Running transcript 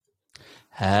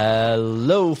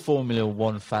Hello, Formula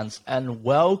One fans, and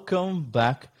welcome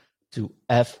back to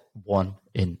F1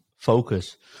 in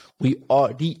Focus. We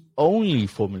are the only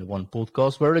Formula One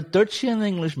podcast where a Dutch and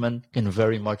Englishman can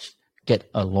very much get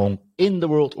along in the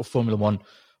world of Formula One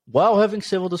while having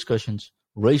civil discussions,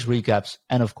 race recaps,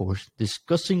 and of course,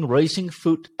 discussing racing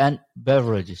food and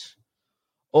beverages.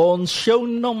 On show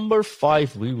number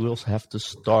 5, we will have to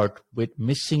start with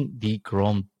missing the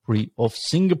Grand Prix of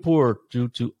Singapore due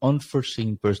to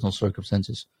unforeseen personal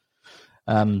circumstances.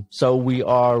 So we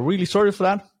are really sorry for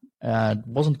that. It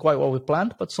wasn't quite what we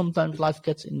planned, but sometimes life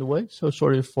gets in the way. So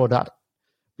sorry for that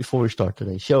before we start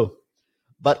today's show.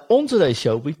 But on today's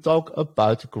show, we talk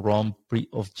about the Grand Prix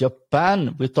of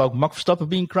Japan. We talk Max Verstappen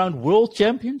being crowned world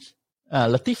champions.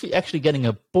 Latifi actually getting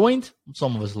a point on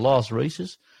some of his last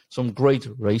races. Some great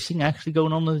racing actually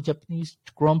going on in the Japanese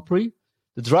Grand Prix.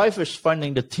 The drivers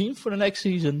finding the team for the next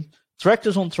season.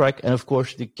 Tractors on track. And of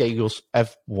course, the chaos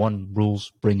F1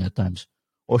 rules bring at times.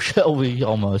 Or shall we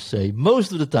almost say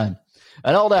most of the time.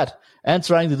 And all that. And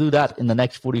trying to do that in the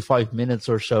next 45 minutes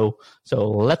or so. So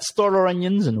let's start our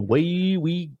onions and away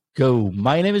we go.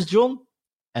 My name is John.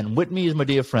 And with me is my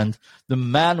dear friend, the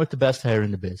man with the best hair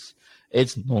in the biz.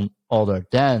 It's none other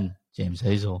than James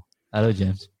Hazel. Hello,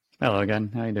 James. Hello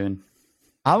again. How you doing?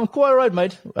 I'm quite all right,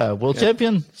 mate. World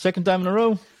champion, second time in a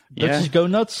row. Dutchies go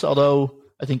nuts, although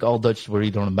I think all Dutch were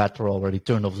either on a bat or already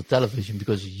turned off the television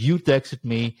because you texted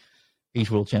me,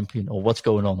 he's world champion, or what's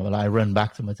going on. When I ran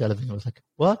back to my television, I was like,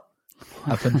 what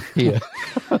happened here?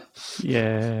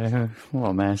 Yeah, what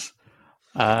a mess.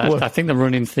 I think the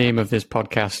running theme of this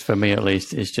podcast, for me at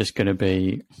least, is just going to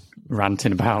be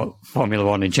ranting about Formula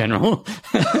One in general.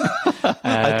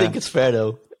 I think it's fair,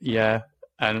 though. Yeah.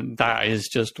 And that is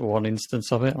just one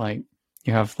instance of it. Like,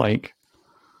 you have, like,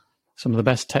 some of the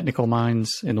best technical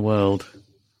minds in the world,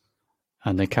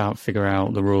 and they can't figure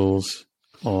out the rules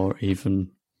or even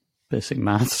basic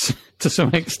maths to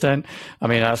some extent. I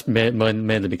mean, that's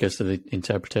mainly because of the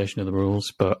interpretation of the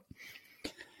rules, but...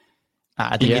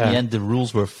 I think in the end, the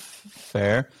rules were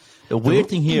fair. The weird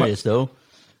thing here is, though,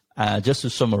 just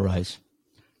to summarize,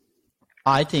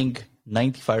 I think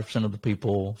 95% of the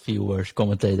people, viewers,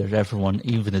 commentators, everyone,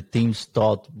 even the teams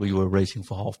thought we were racing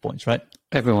for half points, right?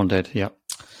 Everyone did, yeah.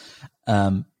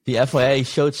 The FIA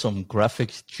showed some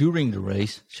graphics during the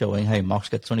race showing, hey, Max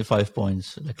gets 25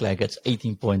 points, Leclerc gets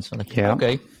 18 points. I'm like,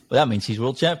 okay, well, that means he's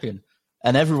world champion.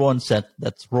 And everyone said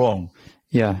that's wrong.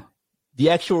 Yeah.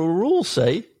 The actual rules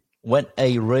say when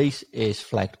a race is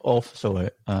flagged off, so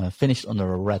finished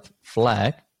under a red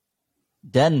flag,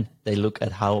 then they look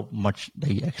at how much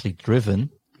they actually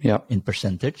driven in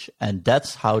percentage, and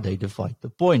that's how they divide the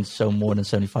points. So more than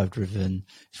 75 driven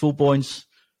is full points,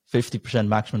 50%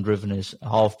 maximum driven is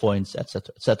half points,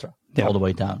 etc., all the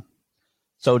way down.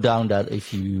 So down that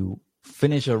if you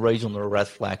finish a race under a red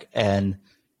flag and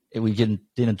we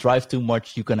didn't drive too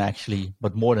much, you can actually,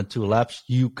 but more than 2 laps,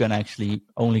 you can actually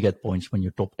only get points when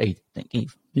you're top 8, I think,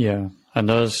 even. Yeah, and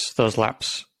those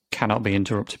laps cannot be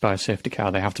interrupted by a safety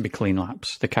car. They have to be clean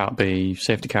laps. They can't be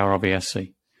safety car or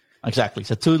VSC. Exactly.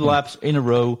 So 2 laps in a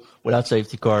row without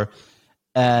safety car,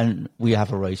 and we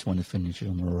have a race when it finishes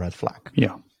on a red flag.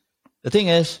 Yeah. The thing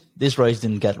is, this race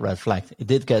didn't get red flagged. It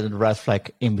did get a red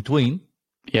flag in between.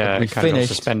 Yeah, it kind of got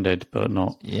suspended, but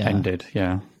not ended.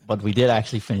 Yeah. But we did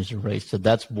actually finish the race, so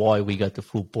that's why we got the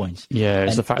full points. Yeah,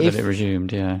 it's the fact that it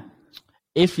resumed, yeah.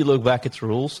 If you look back at the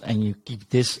rules and you keep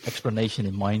this explanation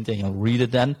in mind and you read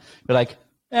it then, you're like,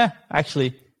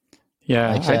 actually,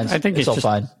 yeah, makes sense. I think it's all just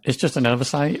fine. It's just an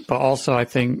oversight, but also I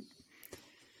think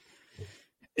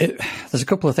there's a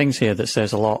couple of things here that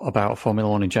says a lot about Formula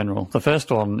One in general. The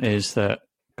first one is that,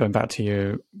 going back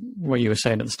to what you were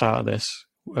saying at the start of this,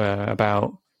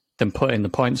 about them putting the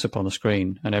points up on the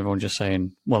screen and everyone just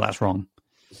saying, well, that's wrong.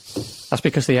 That's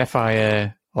because the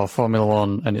FIA or Formula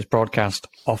One and its broadcast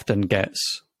often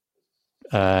gets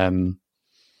these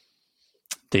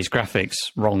graphics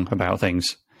wrong about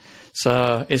things.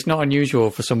 So it's not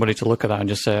unusual for somebody to look at that and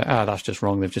just say, that's just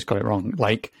wrong. They've just got it wrong.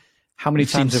 Like, how many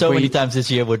times have we... many times this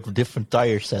year with different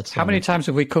tire sets. How many times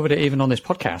have we covered it even on this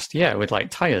podcast? Yeah, with like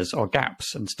tires or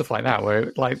gaps and stuff like that,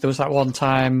 where like there was that one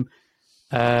time,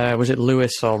 was it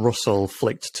Lewis or Russell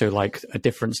flicked to like a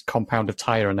different compound of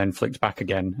tire and then flicked back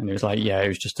again? And it was like, it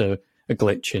was just a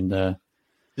glitch in the...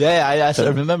 Yeah, I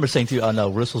remember saying to you, oh no,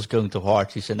 Russell's going too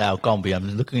hard. He said, no, can't be.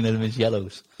 I'm looking at him as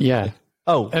yellows. Yeah.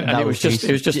 Like, and it was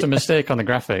just a mistake on the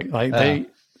graphic. Like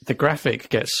the graphic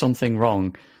gets something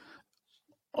wrong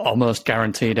almost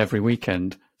guaranteed every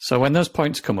weekend. So when those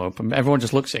points come up, and everyone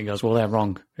just looks at it and goes, well, they're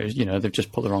wrong. They've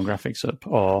just put the wrong graphics up,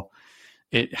 or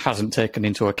it hasn't taken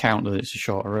into account that it's a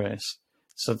shorter race.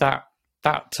 So that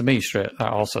that to me, straight,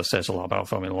 that also says a lot about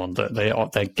Formula One, that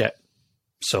they get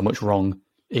so much wrong,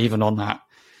 even on that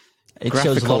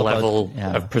graphical level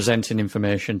of presenting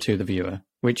information to the viewer,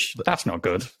 which that's not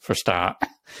good for a start.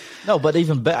 No, but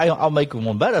even I'll make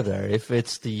one better there. If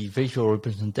it's the visual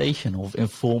representation of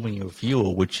informing your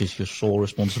viewer, which is your sole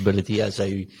responsibility as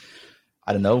a,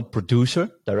 I don't know, producer,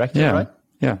 director, right?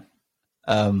 Yeah.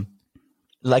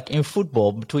 Like in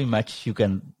football, between matches,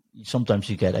 sometimes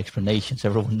you get explanations.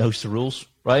 Everyone knows the rules,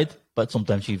 right? But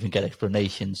sometimes you even get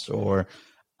explanations. Or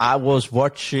I was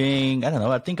watching,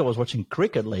 I think I was watching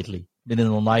cricket lately. Been in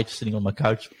all night, sitting on my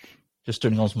couch, just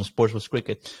turning on some sports with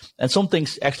cricket. And some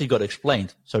things actually got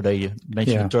explained. So they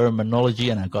mentioned the terminology,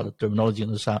 and I got the terminology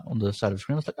on the side of the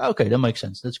screen. I was like, okay, that makes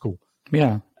sense. That's cool.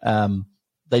 Yeah.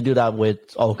 They do that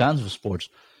with all kinds of sports.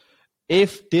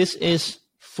 If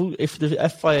if the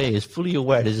FIA is fully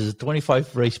aware this is a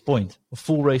 25 race point, a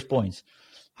full race points,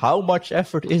 how much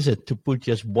effort is it to put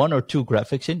just one or two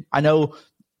graphics in? I know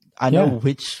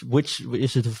which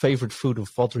is it the favorite food of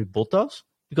Valtteri Bottas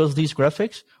because of these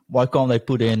graphics. Why can't they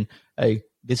put in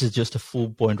this is just a full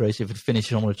point race? If it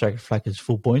finishes on the checkered flag, it's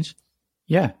full points.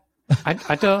 Yeah. I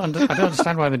don't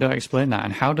understand why they don't explain that,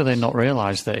 and how do they not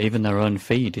realise that even their own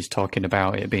feed is talking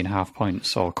about it being half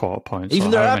points or quarter points?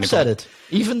 Even their app said it.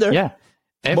 Even their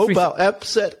mobile app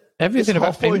said everything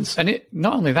about points. And it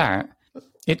not only that,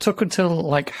 it took until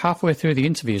like halfway through the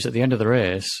interviews at the end of the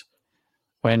race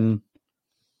when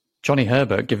Johnny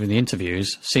Herbert giving the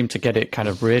interviews seemed to get it kind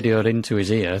of radioed into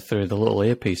his ear through the little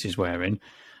earpiece he's wearing,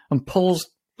 and pulls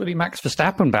bloody Max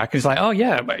Verstappen back. He's like, "Oh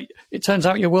yeah, but it turns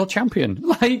out you're world champion."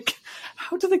 Like,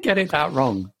 how do they get it that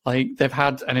wrong? Like, they've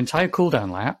had an entire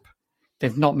cooldown lap,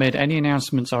 they've not made any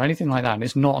announcements or anything like that, and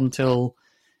it's not until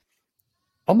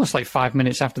almost like 5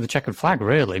 minutes after the checkered flag,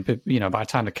 really. But by the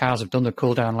time the cars have done the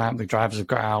cooldown lap, the drivers have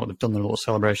got out, they've done their little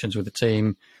celebrations with the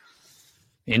team,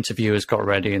 the interviewers got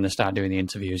ready, and they start doing the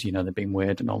interviews. They're being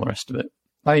weird and all the rest of it.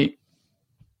 Like,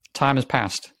 time has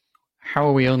passed. How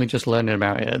are we only just learning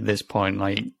about it at this point?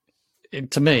 Like,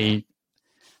 to me,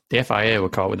 the FIA were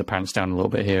caught with the pants down a little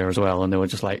bit here as well, and they were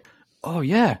just like, "Oh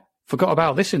yeah, forgot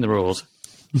about this in the rules."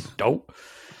 Dope.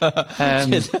 But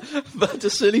the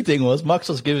silly thing was, Max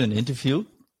was given an interview,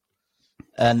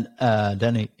 and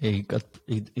then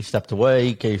he stepped away.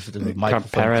 He gave the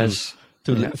microphone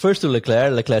first to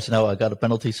Leclerc. Leclerc said, "No, I got a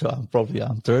penalty, so I'm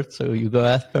third. So you go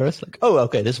ahead, Perez." Like, oh,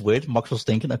 okay, this is weird. Max was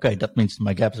thinking, okay, that means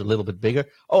my gap is a little bit bigger.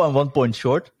 Oh, I'm 1 point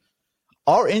short.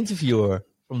 Our interviewer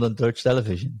from the Dutch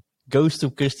television goes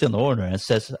to Christian Horner and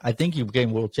says, "I think you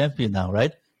became world champion now,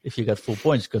 right? If you got full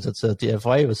points," because that's what the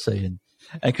FIA was saying.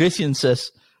 And Christian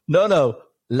says, No,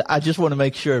 I just want to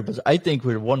make sure, but I think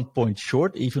we're 1 point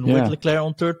short, even with Leclerc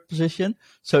on third position.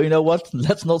 So you know what?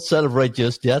 Let's not celebrate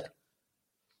just yet.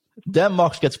 Then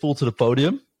Max gets pulled to the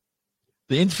podium.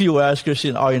 The interviewer asks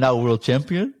Christian, "Are you now world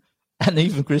champion?" And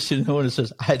even Christian Horner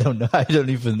says, "I don't know. I don't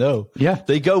even know." Yeah.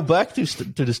 They go back to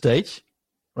the stage,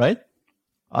 right?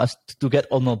 To get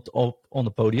on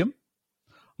the podium.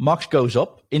 Max goes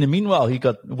up. In the meanwhile, he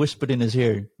got whispered in his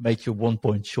ear, "Made you 1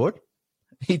 point short."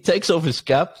 He takes off his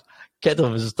cap, get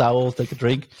off his towel, take a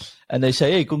drink, and they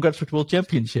say, "Hey, congrats for the world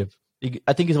championship."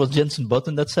 I think it was Jensen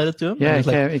Button that said it to him.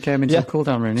 Yeah, he came into the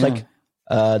cooldown room. It's like,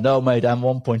 "No, mate, I'm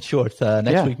 1 point short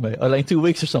next week, mate, or like 2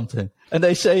 weeks or something." And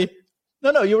they say,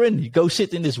 No, you're in. You go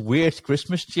sit in this weird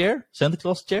Christmas chair, Santa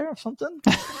Claus chair or something.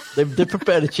 they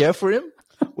prepared a chair for him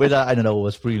with I don't know,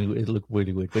 it looked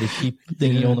really weird, with a sheep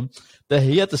thingy on him.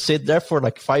 He had to sit there for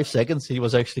like 5 seconds. He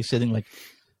was actually sitting like,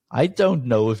 I don't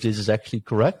know if this is actually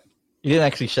correct. He didn't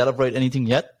actually celebrate anything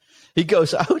yet. He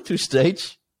goes out to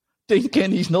stage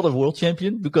thinking he's not a world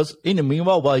champion, because in the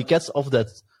meanwhile, while he gets off that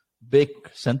big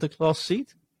Santa Claus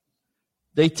seat,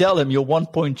 they tell him you're 1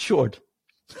 point short.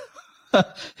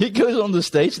 He goes on the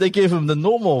stage. They give him the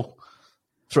normal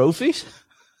trophies.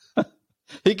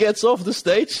 He gets off the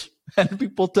stage and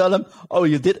people tell him, "Oh,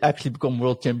 you did actually become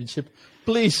world championship.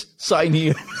 Please sign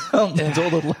here on the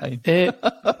dotted line."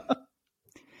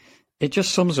 It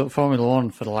just sums up Formula One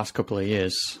for the last couple of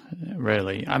years,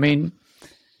 really. I mean,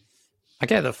 I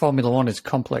get that Formula One is a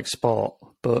complex sport,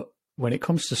 but when it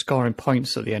comes to scoring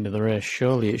points at the end of the race,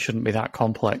 surely it shouldn't be that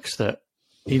complex that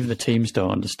even the teams don't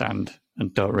understand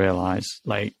and don't realise.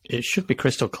 Like, it should be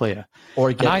crystal clear.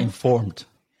 Or get informed.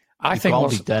 I think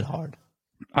can't be that hard.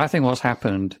 I think what's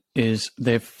happened is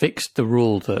they've fixed the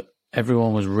rule that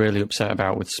everyone was really upset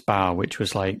about with Spa, which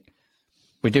was like,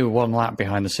 we do one lap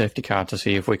behind the safety car to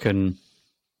see if we can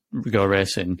go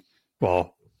racing.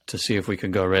 Well, to see if we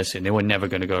can go racing. They were never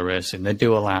going to go racing. They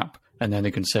do a lap, and then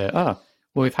they can say, "Oh,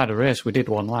 well, we've had a race. We did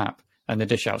one lap," and they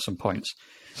dish out some points.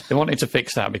 They wanted to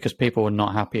fix that because people were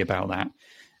not happy about that.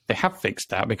 they have fixed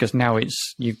that because now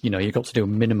it's you've got to do a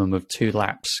minimum of 2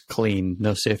 laps clean,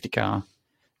 no safety car,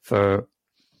 for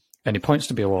any points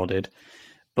to be awarded.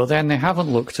 But then they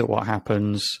haven't looked at what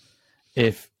happens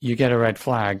if you get a red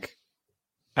flag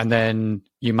and then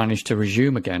you manage to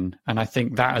resume again. And I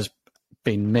think that has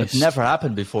been missed. It never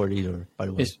happened before either, by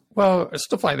the way. Well,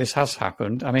 stuff like this has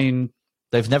happened. I mean,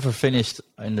 they've never finished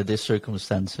under these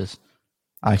circumstances,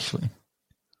 actually.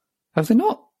 Have they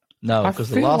not? No, because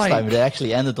the last time they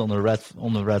actually ended on the red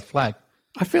flag.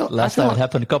 Last time it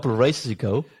happened a couple of races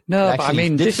ago. No, but I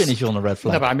mean, did finish on the red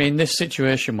flag. No, but I mean, this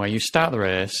situation where you start the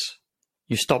race,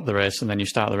 you stop the race, and then you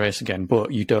start the race again,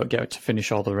 but you don't get to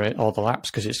finish all the laps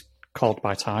because it's called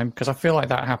by time. Because I feel like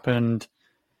that happened.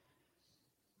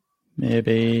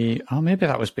 Maybe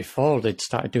that was before they'd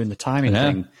started doing the timing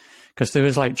thing. Because there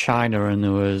was like China and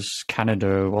there was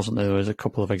Canada, wasn't there? There was a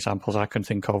couple of examples I can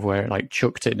think of where it like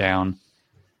chucked it down.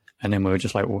 And then we were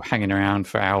just like hanging around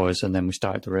for hours, and then we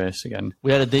started the race again.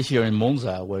 We had it this year in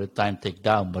Monza where the time ticked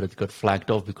down, but it got flagged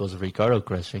off because of Ricciardo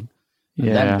crashing. And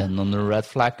then on the red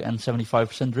flag and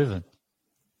 75% driven.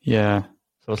 Yeah.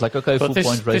 So it's like, okay, but full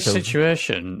point race. This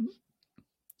situation,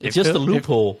 it's just a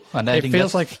loophole. It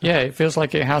feels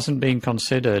like it hasn't been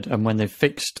considered. And when they've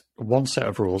fixed one set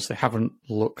of rules, they haven't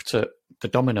looked at the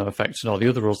domino effects and all the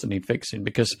other rules that need fixing.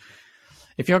 Because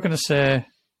if you're going to say,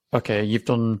 okay, you've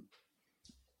done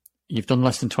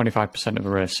less than 25% of a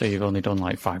race, so you've only done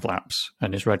like 5 laps,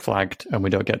 and it's red flagged, and we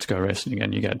don't get to go racing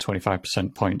again. You get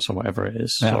 25% points or whatever it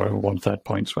is, or 1/3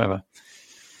 points, whatever.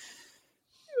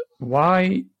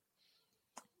 Why?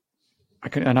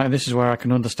 This is where I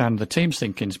can understand the team's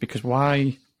thinking, is because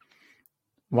why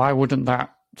wouldn't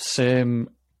that same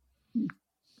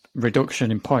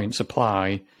reduction in points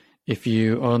apply if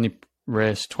you only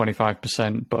race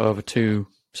 25%, but over 2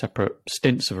 separate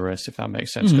stints of a race, if that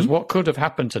makes sense? Because what could have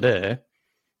happened today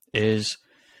is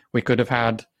we could have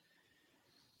had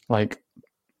like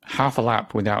half a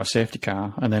lap without a safety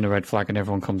car and then a red flag and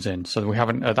everyone comes in. So we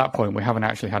haven't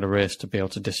actually had a race to be able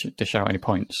to dish out any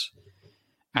points.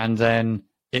 And then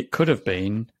it could have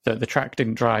been that the track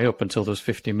didn't dry up until there was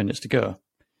 15 minutes to go.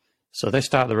 So they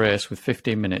start the race with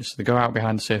 15 minutes. They go out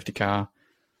behind the safety car.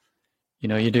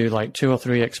 You do like 2 or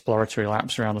 3 exploratory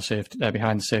laps around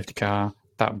behind the safety car.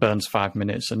 That burns 5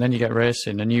 minutes, and then you get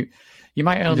racing, and you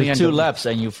might only end 2 laps,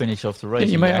 and you finish off the race.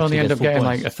 You might only end up getting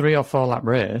like a 3 or 4 lap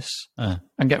race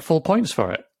and get full points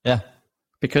for it. Yeah,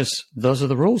 because those are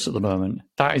the rules at the moment.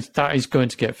 That is going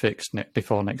to get fixed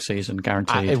before next season,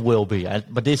 guaranteed. It will be,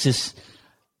 but this is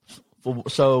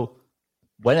so.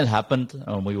 When it happened,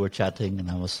 we were chatting, and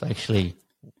I was actually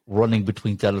running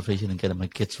between television and getting my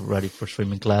kids ready for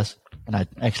swimming class. And I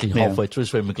actually halfway through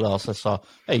swimming class, I saw,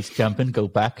 hey, he's jumping, go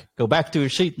back to your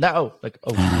seat now. Like,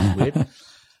 oh, this is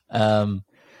weird.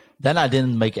 Then I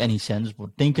didn't make any sense.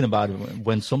 But thinking about it,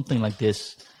 when something like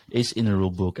this is in a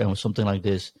rule book and when something like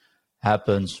this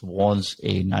happens once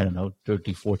in,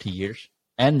 30, 40 years,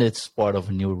 and it's part of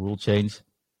a new rule change,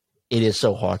 it is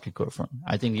so hard to go from.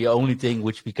 I think the only thing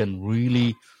which we can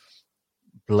really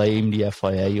blame the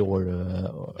FIA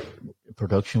or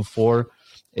production for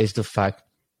is the fact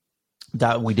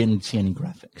that we didn't see any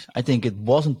graphics. I think it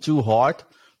wasn't too hard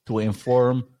to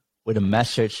inform with a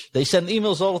message. They send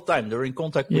emails all the time. They're in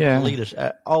contact with the leaders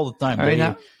all the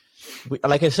time.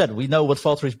 Like I said, we know what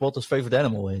Valtteri Bottas' favorite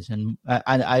animal is. And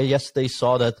I yesterday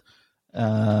saw that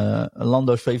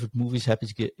Lando's favorite movie is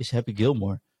Happy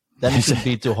Gilmore. Then it would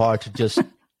be too hard to just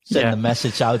send a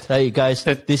message out. Hey, guys,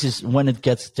 this is when it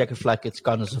gets checkered flag, it's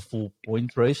kind of a full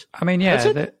point race. I mean,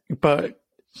 but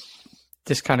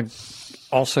this kind of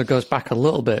also goes back a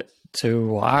little bit to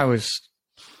what I was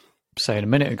saying a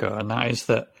minute ago, and that is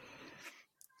that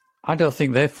I don't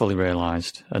think they've fully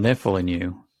realised and they're fully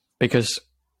new, because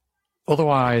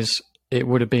otherwise it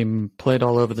would have been played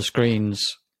all over the screens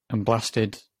and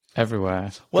blasted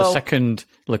everywhere. Well, the second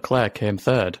Leclerc came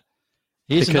third.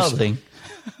 Here's another thing.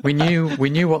 we knew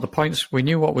what the points. We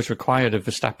knew what was required of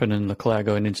Verstappen and Leclerc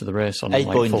going into the race on 8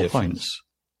 like full points.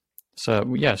 So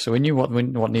we knew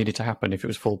what needed to happen if it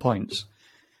was full points.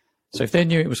 So if they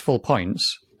knew it was full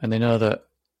points, and they know that,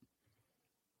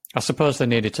 I suppose they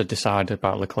needed to decide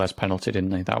about Leclerc's penalty, didn't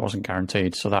they? That wasn't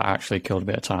guaranteed, so that actually killed a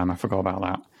bit of time. I forgot about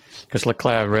that. Because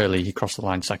Leclerc, really, he crossed the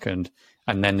line second,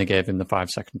 and then they gave him the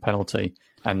 5-second penalty,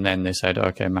 and then they said,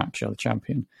 okay, Max, you're the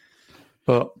champion.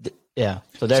 But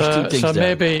so there's 2 things so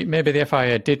there. maybe the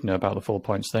FIA did know about the full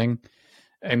points thing,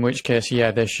 in which case,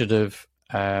 they should have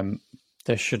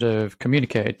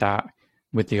communicated that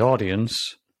with the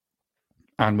audience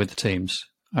and with the teams,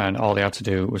 and all they had to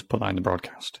do was put that in the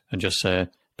broadcast and just say,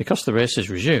 because the race is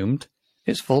resumed,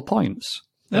 it's full points.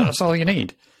 That's all you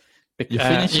need. You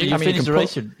finish, finish the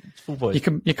race, it's full points.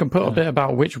 You can put a bit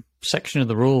about which section of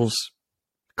the rules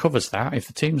covers that. If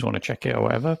the teams want to check it or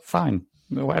whatever, fine,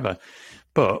 whatever.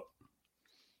 But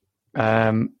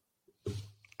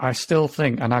I still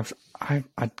think, and I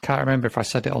can't remember if I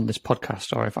said it on this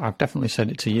podcast or if I've definitely said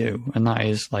it to you, and that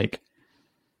is like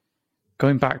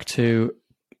going back to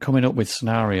coming up with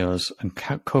scenarios and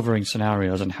covering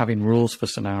scenarios and having rules for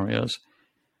scenarios.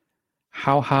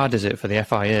 How hard is it for the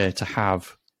FIA to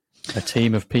have a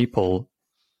team of people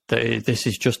that this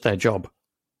is just their job?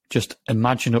 Just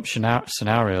imagine up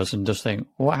scenarios and just think,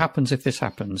 what happens if this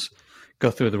happens?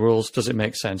 Go through the rules. Does it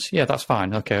make sense? Yeah, that's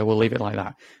fine. Okay, we'll leave it like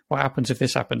that. What happens if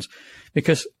this happens?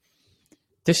 Because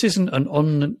this isn't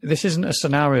a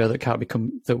scenario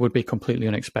that would be completely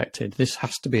unexpected. This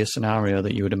has to be a scenario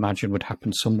that you would imagine would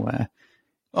happen somewhere.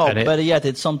 Oh, better yet,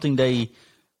 it's something they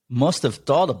must have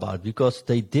thought about because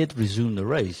they did resume the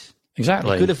race.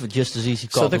 Exactly. They could have just as easy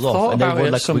called so they've it off. thought And about they were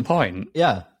it like, at some point.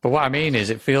 Yeah. But what I mean is,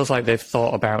 it feels like they've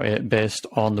thought about it based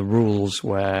on the rules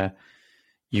where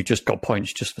you just got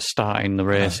points just for starting the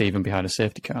race, even behind a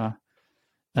safety car.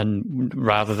 And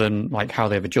rather than like how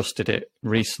they've adjusted it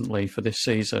recently for this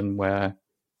season, where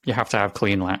you have to have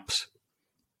clean laps.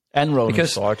 And rolling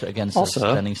start against a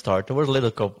standing start. There was a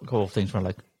little couple of things where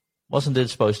like, wasn't it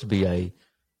supposed to be a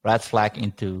red flag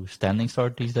into standing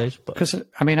start these days? Because,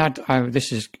 I mean,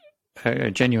 this is a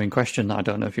genuine question that I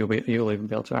don't know if you'll even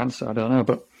be able to answer. I don't know.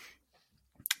 But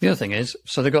the other thing is,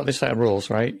 so they've got this set of rules,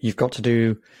 right? You've got to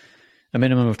do a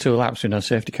minimum of 2 laps with no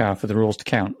safety car for the rules to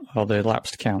count, or the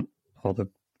laps to count, or the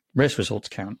race results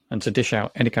to count, and to dish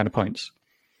out any kind of points.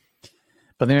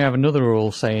 But then you have another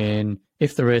rule saying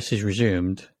if the race is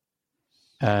resumed,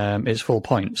 it's full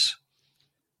points.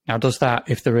 Now, does that,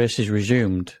 if the race is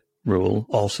resumed rule,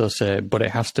 also say, but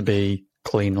it has to be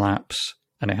clean laps,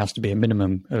 and it has to be a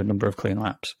minimum of a number of clean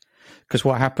laps? Because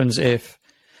what happens if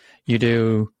you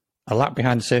do a lap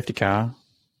behind the safety car,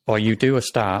 or you do a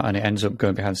start and it ends up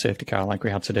going behind the safety car like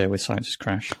we had today with Sainz's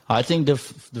crash? I think the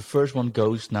first one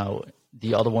goes now.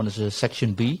 The other one is a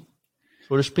section B,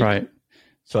 so to speak. Right.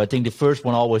 So I think the first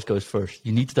one always goes first.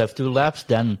 You need to have 2 laps,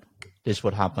 then this is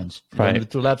what happens. If you right. don't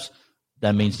do 2 laps,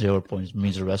 that means 0 points. It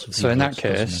means the rest of the So in that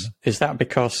case, is that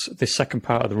because this second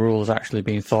part of the rule is actually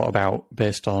being thought about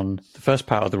based on the first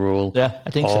part of the rule? Yeah, I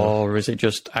think so. Or is it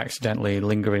just accidentally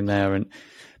lingering there?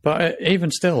 But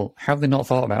even still, how have they not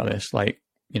thought about this? Like,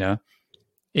 you know,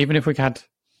 even if we had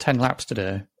 10 laps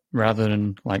today, rather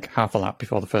than like half a lap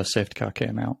before the first safety car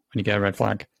came out, and you get a red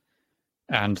flag,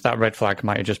 and that red flag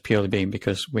might have just purely been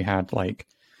because we had like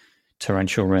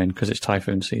torrential rain because it's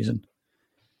typhoon season,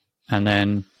 and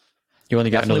then you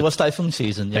only get Definitely was typhoon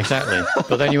season. Yeah. Exactly.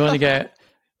 But then you only get,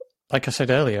 like I said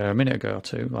earlier, a minute ago or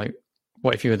two, like,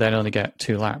 what if you would then only get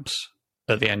 2 laps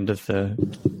at the end of the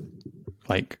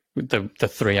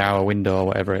 3-hour window or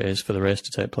whatever it is for the race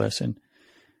to take place in?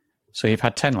 So you've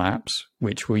had 10 laps,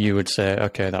 which you would say,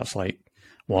 okay, that's like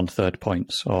 1/3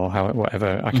 points or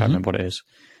whatever. I can't remember what it is.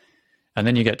 And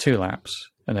then you get 2 laps,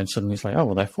 and then suddenly it's like, oh,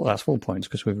 well, that's full points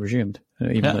because we've resumed,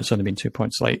 even though it's only been 2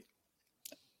 points. Like,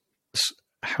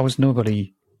 how has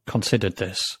nobody considered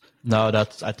this? No,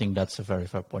 I think that's a very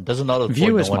fair point. There's another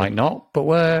Viewers point might not, but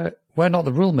we're not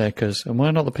the rule makers, and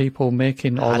we're not the people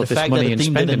making all of this money and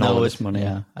spending all of this money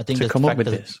to come up with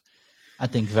this. I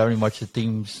think very much the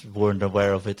teams weren't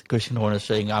aware of it. Christian Horner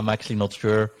saying, I'm actually not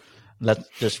sure. Let's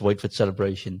just wait for the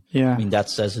celebration. Yeah. I mean, that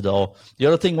says it all. The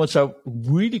other thing which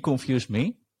really confused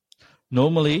me,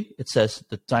 normally it says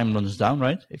the time runs down,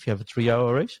 right? If you have a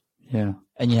 3-hour race. Yeah.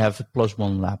 And you have a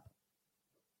 +1 lap.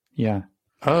 Yeah.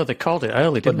 Oh, they called it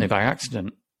early, didn't they, by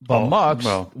accident? But Max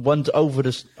went over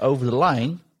the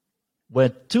line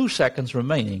with 2 seconds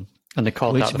remaining. And they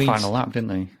called that the final lap, didn't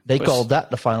they? They called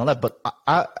that the final lap. But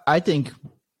I think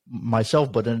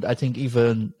myself, but I think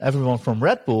even everyone from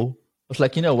Red Bull was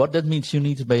like, you know what? That means you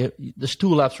need to be, there's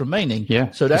 2 laps remaining.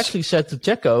 Yeah. So they actually said to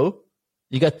Checo,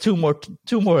 you got two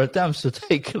more attempts to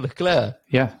take Leclerc.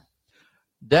 Yeah.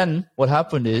 Then what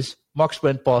happened is Max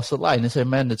went past the line and said,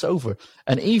 man, it's over.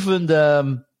 And even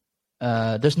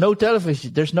there's no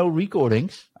television, there's no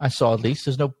recordings. I saw at least.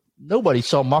 Nobody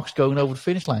saw Max going over the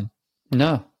finish line.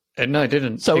 No, it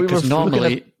didn't. So because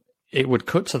normally it would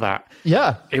cut to that.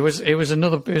 Yeah, it was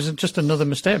just another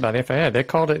mistake by the FIA. They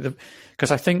called it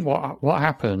because I think what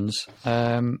happens.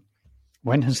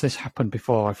 When has this happened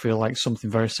before? I feel like something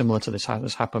very similar to this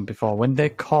has happened before. When they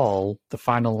call the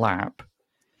final lap,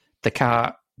 they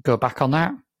can't go back on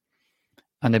that,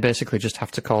 and they basically just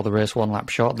have to call the race 1 lap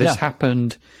short. This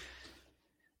happened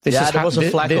There was a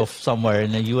flag off somewhere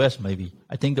in the US, maybe.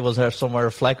 I think there was somewhere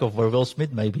a flag off where Will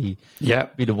Smith maybe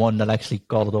be the one that actually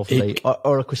called it off.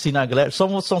 Or Christina Aguilera.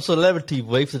 Some celebrity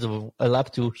waved it a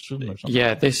lap too soon or something.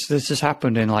 Yeah, this has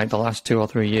happened in like the last 2 or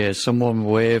 3 years. Someone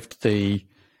waved the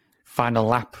final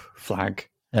lap flag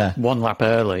 1 lap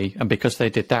early, and because they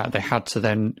did that, they had to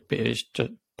then, it's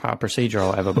just part of procedure or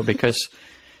whatever, but because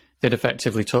they'd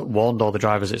effectively warned all the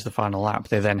drivers it's the final lap,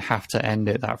 they then have to end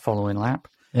it that following lap.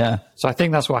 Yeah. So I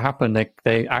think that's what happened.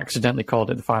 They accidentally called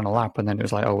it the final lap, and then it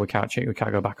was like, oh, we can't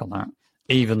go back on that.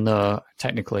 Even though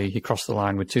technically he crossed the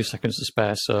line with 2 seconds to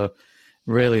spare. So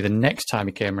really the next time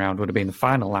he came around would have been the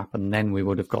final lap, and then we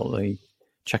would have got the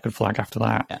checkered flag after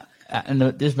that. Yeah. And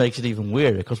this makes it even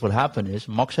weirder, because what happened is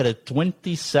Max had a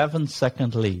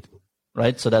 27-second lead,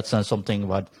 right? So that's something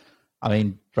about, I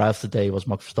mean, drive today was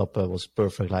Max Verstappen was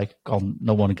perfect. Like,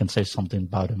 no one can say something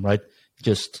about him, right?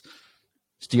 Just,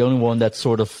 it's the only one that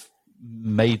sort of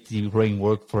made the rain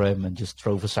work for him and just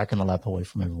drove a second a lap away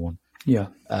from everyone. Yeah.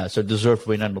 So deserved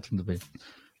win and nothing to win.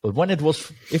 But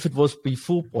if it was be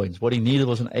full points, what he needed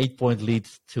was an 8-point lead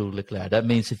to Leclerc. That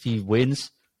means if he wins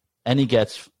and he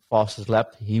gets fastest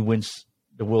lap, he wins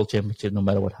the world championship no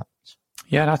matter what happens.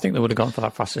 Yeah, and I think they would have gone for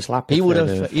that fastest lap. He would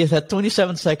have. He had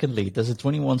 27-second lead. There's a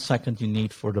 21-second you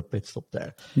need for the pit stop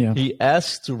there. Yeah. He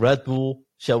asked to Red Bull,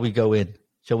 "Shall we go in?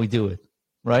 Shall we do it?"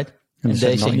 Right? And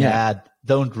they say, "Nah,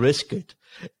 don't risk it."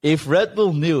 If Red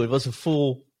Bull knew it was a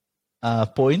full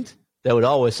point, they would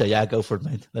always say, "Yeah, go for it,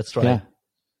 mate. Let's try." Yeah.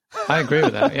 I agree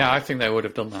with that. Yeah, I think they would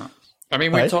have done that. I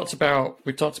mean, we've talked about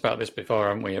this before,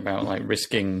 haven't we? About like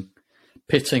risking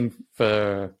pitting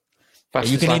for.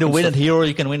 You can either win it here or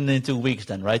you can win it in 2 weeks,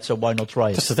 then, right? So why not try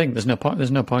it? That's the thing. There's no point. There's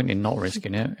no point in not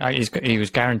risking it. He was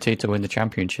guaranteed to win the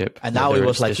championship, and now he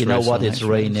was like, you know what? It's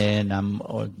raining.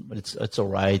 It's all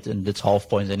right, and it's half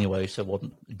points anyway, so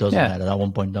it doesn't matter. At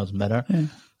 1 point, it doesn't matter. Yeah.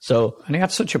 So, and he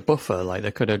had such a buffer. Like,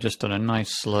 they could have just done a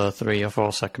nice slow 3 or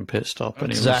 4 second pit stop,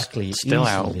 and he was still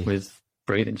out with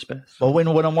breathing space. Well, when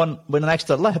an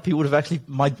extra lap, he would have actually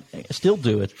might still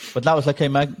do it. But now it's like, hey,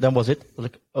 Max, then was it?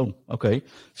 Like, oh, okay.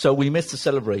 So we missed the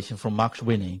celebration from Max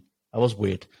winning. That was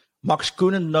weird. Max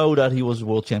couldn't know that he was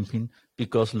world champion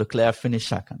because Leclerc finished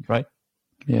second, right?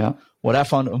 Yeah. What I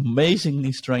found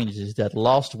amazingly strange is that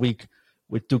last week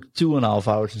we took 2.5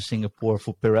 hours in Singapore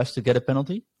for Perez to get a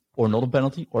penalty, or not a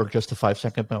penalty, or just a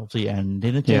 5-second penalty, and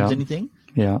didn't change anything.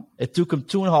 Yeah. It took him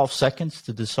 2.5 seconds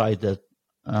to decide that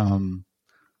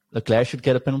Leclerc should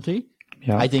get a penalty.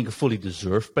 Yeah. I think a fully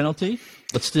deserved penalty,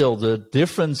 but still the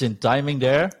difference in timing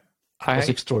there was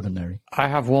extraordinary. I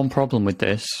have one problem with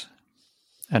this,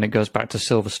 and it goes back to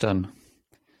Silverstone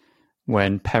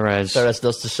when Perez does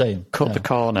the same. Cut the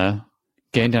corner,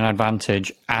 gained an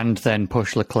advantage, and then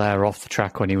pushed Leclerc off the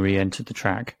track when he re-entered the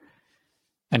track,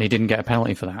 and he didn't get a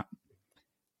penalty for that.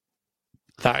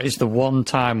 That is the one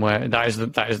time where that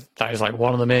is like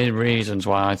one of the main reasons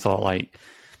why I thought, like,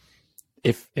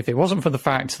 if it wasn't for the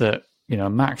fact that, you know,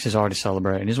 Max is already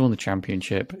celebrating, he's won the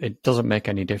championship, it doesn't make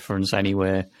any difference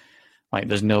anyway. Like,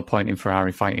 there's no point in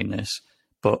Ferrari fighting this.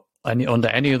 But under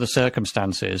any other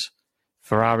circumstances,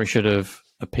 Ferrari should have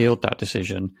appealed that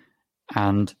decision.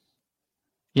 And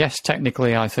yes,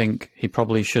 technically, I think he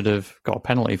probably should have got a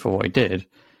penalty for what he did.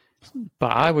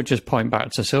 But I would just point back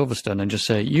to Silverstone and just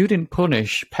say, you didn't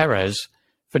punish Perez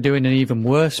for doing an even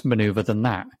worse maneuver than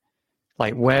that.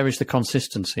 Like, where is the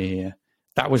consistency here?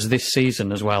 That was this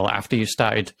season as well, after you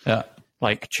started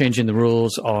like changing the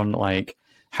rules on like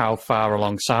how far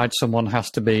alongside someone has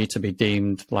to be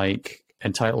deemed like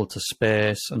entitled to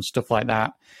space and stuff like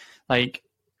that. Like,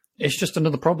 it's just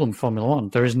another problem for Formula One.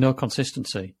 There is no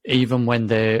consistency. Even when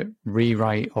they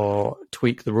rewrite or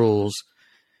tweak the rules,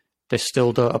 they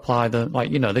still don't apply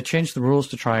they change the rules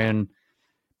to try and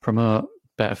promote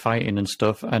better fighting and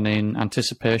stuff, and in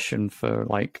anticipation for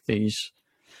like these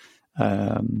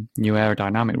new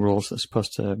aerodynamic rules that's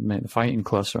supposed to make the fighting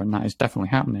closer, and that is definitely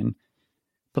happening.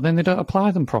 But then they don't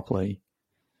apply them properly.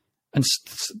 And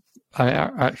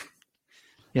I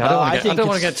don't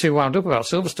want to get too wound up about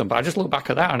Silverstone, but I just look back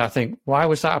at that and I think, why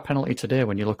was that a penalty today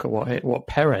when you look at what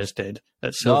Perez did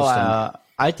at Silverstone? No,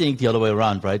 I think the other way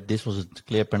around, right? This was a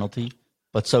clear penalty,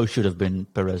 but so should have been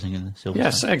Perez in Silverstone.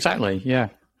 Yes, exactly, yeah.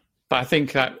 But I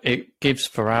think that it gives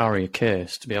Ferrari a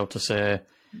case to be able to say,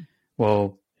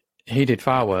 well, he did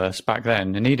far worse back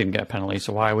then and he didn't get a penalty,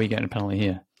 so why are we getting a penalty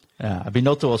here? Yeah,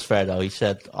 Binotto was fair, though. He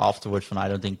said afterwards, I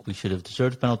don't think we should have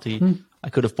deserved a penalty. I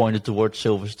could have pointed towards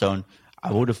Silverstone.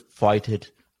 I would have fighted,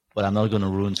 but I'm not going to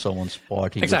ruin someone's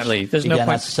party. Exactly. There's no point.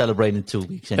 Has to celebrate in 2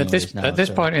 weeks anyways. At this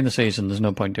point in the season, there's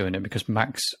no point doing it because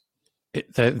Leclerc's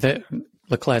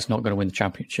not going to win the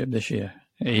championship this year,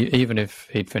 even if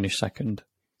he'd finished second.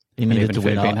 He And needed even to if it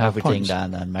win had been half everything points.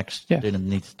 then, and Max didn't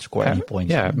need to score any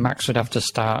points. Yeah, Max would have to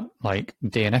start like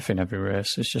DNF in every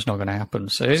race. It's just not going to happen.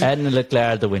 So And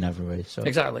Leclerc to win every race. So.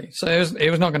 Exactly. So it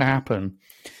was not going to happen.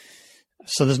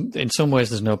 So in some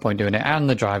ways, there's no point doing it. And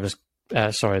the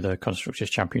the Constructors'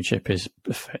 Championship is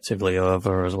effectively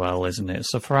over as well, isn't it?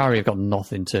 So Ferrari have got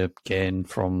nothing to gain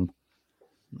from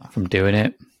doing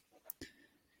it.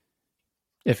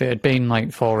 If it had been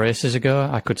like 4 races ago,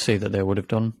 I could see that they would have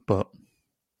done, but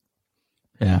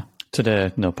yeah,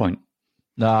 today, no point.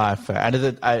 No, fair. And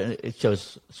it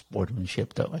shows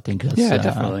sportsmanship, though. I think that's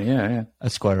definitely. Yeah.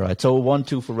 That's quite right. So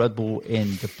 1-2 for Red Bull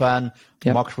in Japan.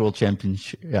 Yep. Max World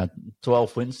Championship.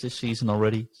 12 wins this season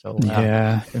already. So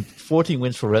 14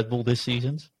 wins for Red Bull this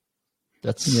season.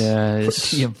 That's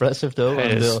pretty impressive, though.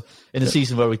 In a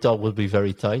season where we thought would be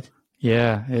very tight.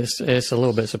 Yeah, it's a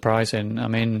little bit surprising. I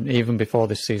mean, even before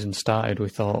this season started, we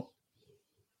thought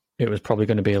it was probably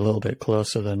going to be a little bit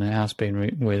closer than it has been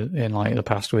in like the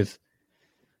past with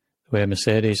where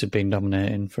Mercedes had been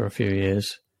dominating for a few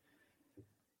years.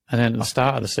 And then at the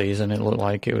start of the season, it looked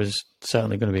like it was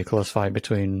certainly going to be a close fight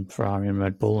between Ferrari and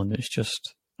Red Bull. And it's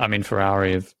just, I mean,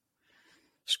 Ferrari have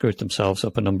screwed themselves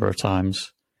up a number of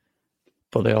times,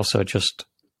 but they also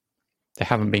they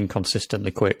haven't been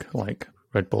consistently quick like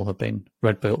Red Bull have been.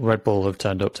 Red Bull have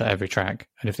turned up to every track,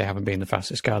 and if they haven't been the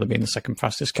fastest car, they've been the second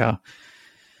fastest car.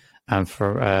 And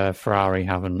Ferrari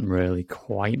haven't really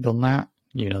quite done that.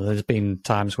 You know, there's been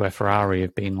times where Ferrari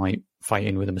have been like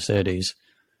fighting with a Mercedes,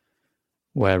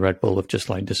 where Red Bull have just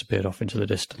like disappeared off into the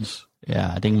distance.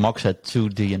 Yeah, I think Max had 2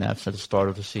 DNFs at the start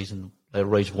of the season,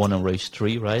 race 1 and race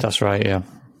 3, right? That's right,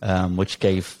 yeah. Which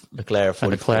gave Leclerc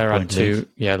 44 Leclerc had 2.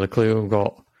 Yeah, Leclerc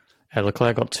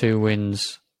got 2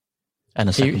 wins, and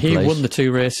a second place. He won the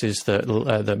 2 races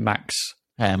that Max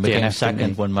became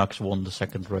second when Max won the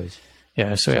second race.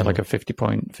 Yeah, so he had like a 50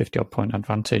 odd point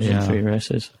advantage in 3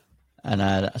 races.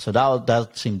 And so that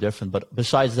seemed different. But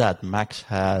besides that, Max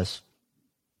has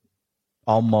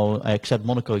almost, except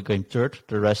Monaco, he came third.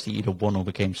 The rest he either won or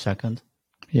became second.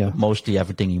 Yeah. Mostly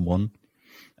everything he won.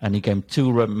 And he came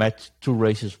 2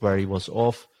 races where he was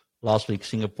off. Last week,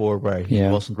 Singapore, where he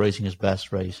wasn't racing his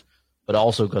best race. But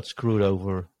also got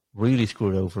really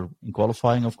screwed over in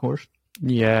qualifying, of course.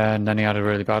 Yeah, and then he had a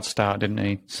really bad start, didn't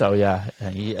he? So,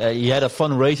 he had a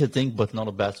fun race, I think, but not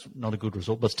a good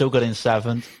result. But still got in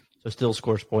 7th. So still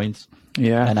scores points.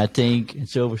 Yeah. And I think in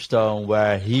Silverstone,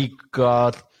 where he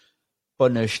got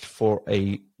punished for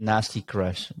a nasty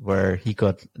crash, where he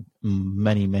got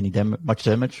much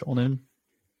damage on him.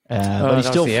 But he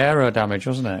still the aero damage,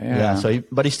 wasn't it? Yeah.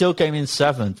 But he still came in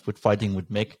 7th with fighting with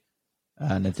Mick,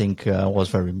 and I think was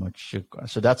very much.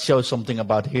 So that shows something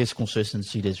about his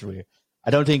consistency this year. I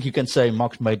don't think you can say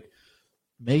Max made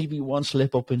maybe one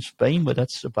slip up in Spain, but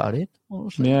that's about it.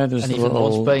 Honestly. Yeah, there's a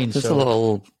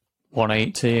little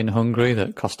 180 in Hungary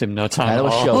that cost him no time. Yeah,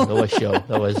 that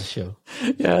was a show.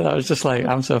 Yeah, that was just like,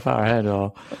 I'm so far ahead,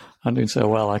 or I'm doing so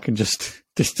well, I can just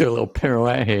do a little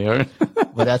pirouette here.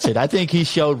 But that's it. I think he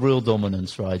showed real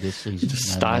dominance, right, this season.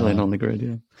 Just styling on the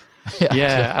grid,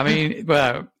 yeah. I mean,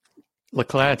 well,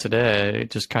 Leclerc today,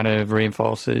 it just kind of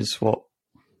reinforces what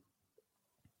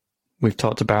we've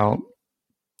talked about.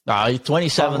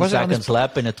 27 seconds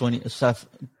lap in a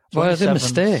 27. Well, the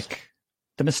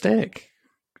mistake.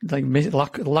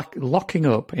 Like locking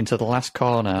up into the last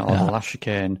corner on the last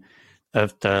chicane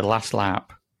of the last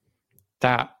lap.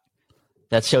 That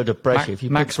showed the pressure. If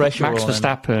you Max put pressure Max on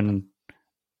Verstappen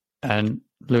and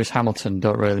Lewis Hamilton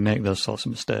don't really make those sorts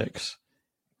of mistakes,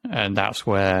 and that's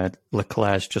where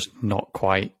Leclerc's just not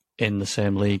quite in the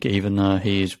same league, even though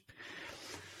he's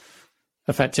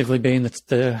effectively being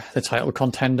the title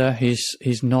contender.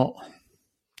 He's not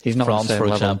France, on the same for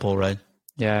level. Example, right?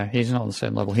 Yeah, he's not on the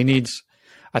same level. He needs.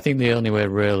 I think the only way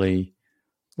really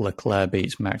Leclerc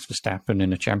beats Max Verstappen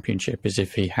in a championship is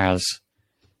if he has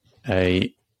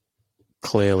a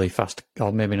clearly fast,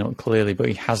 or maybe not clearly, but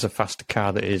he has a faster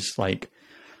car that is like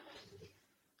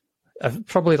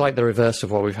probably like the reverse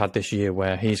of what we've had this year,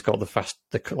 where he's got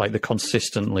the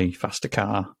consistently faster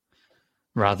car,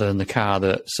 rather than the car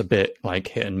that's a bit like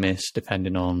hit and miss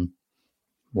depending on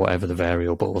whatever the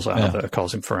variables are that are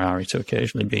causing Ferrari to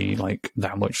occasionally be like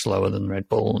that much slower than Red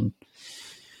Bull.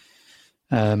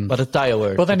 But a tire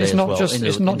wear. But then it's not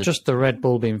just the Red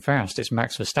Bull being fast; it's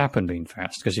Max Verstappen being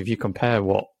fast. Because if you compare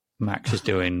what Max is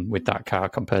doing with that car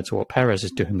compared to what Perez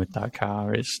is doing with that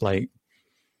car, it's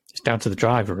down to the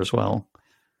driver as well.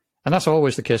 And that's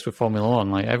always the case with Formula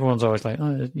One. Like everyone's always like,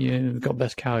 "Oh, you've got the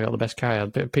best car, you got the best car."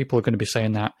 But people are going to be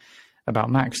saying that about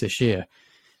Max this year.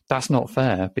 That's not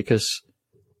fair because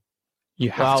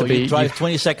you have to be. You drive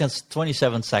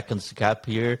 27 seconds gap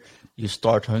here. you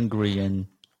start Hungary in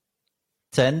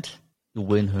 10th, you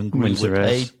win Hungary Wins the with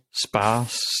race. 8, Spa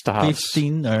starts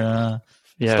 15, or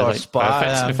yeah, start like,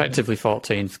 Spa. effectively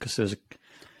 14th because there was a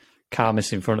car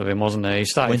miss in front of him, wasn't there? He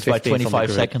started Wins by 15th on the 25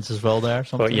 grid, seconds as well there.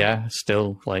 Something. but yeah,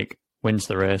 still like wins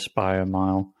the race by a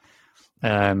mile.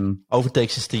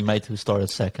 Overtakes his teammate who started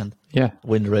second. Yeah,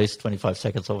 Win the race 25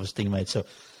 seconds over his teammate. So,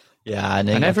 yeah, and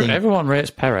I think everyone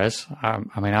rates Perez.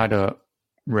 I mean, I don't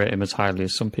rate him as highly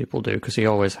as some people do because he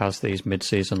always has these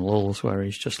mid-season lulls where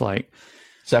he's just like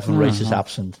 7 races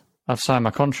absent. I've signed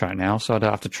my contract now, so I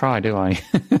don't have to try, do I?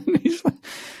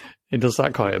 He does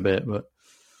that quite a bit, but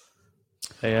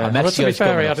yeah. But to be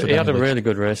fair, he had a really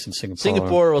good race in Singapore.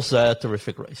 Singapore was a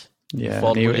terrific race. Yeah, he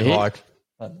fought really hard.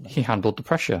 He handled the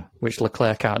pressure, which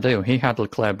Leclerc can't do. He had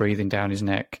Leclerc breathing down his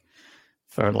neck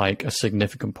for like a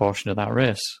significant portion of that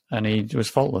race, and he was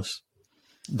faultless.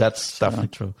 That's definitely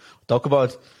true. Talk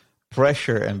about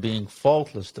pressure and being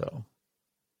faultless, though.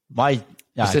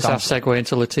 Is this our segue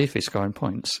into Latifi scoring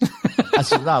points?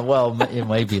 Well, it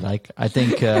may be. Like, I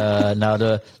think now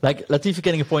Latifi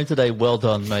getting a point today. Well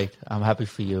done, mate. I'm happy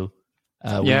for you.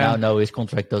 We now know his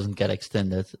contract doesn't get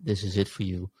extended. This is it for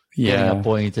you. Getting a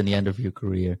point in the end of your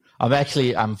career.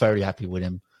 I'm very happy with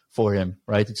him, for him,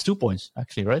 right? It's 2 points,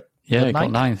 actually, right? Yeah, he got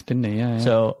 9th, didn't he? Yeah.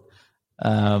 So,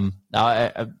 now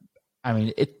I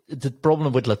mean, the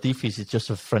problem with Latifi is it's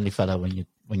just a friendly fella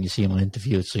when you see him on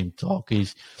interviews, see him talk.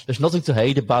 There's nothing to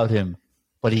hate about him,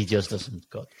 but he just doesn't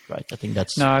got right. I think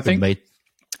that's I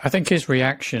think his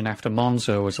reaction after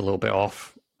Monza was a little bit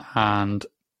off, and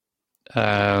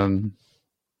frankly,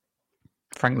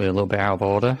 a little bit out of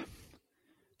order.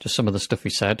 Just some of the stuff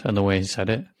he said and the way he said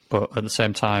it, but at the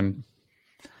same time,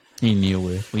 he knew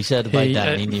it. We said about that,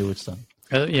 and he knew it's done.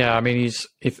 Yeah, I mean,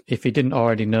 if he didn't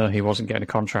already know he wasn't getting a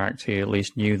contract, he at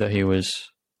least knew that he was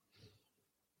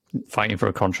fighting for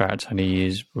a contract, and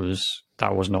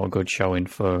that was not a good showing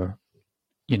for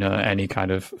any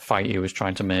kind of fight he was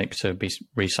trying to make to be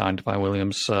re-signed by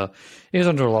Williams. So he was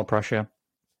under a lot of pressure.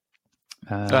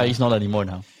 He's not anymore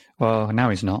now. Well, now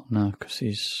he's not, no, because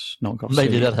he's not got.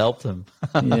 Maybe that helped him.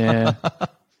 Yeah.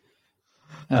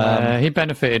 He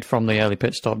benefited from the early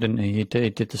pit stop, didn't he? He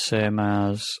did the same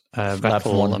as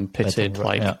Vettel and pitted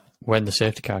when the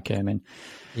safety car came in.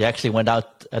 He actually went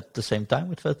out at the same time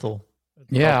with Vettel.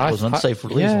 Yeah, it was an unsafe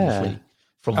release, honestly,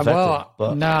 from Vettel.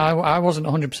 Well, no, I wasn't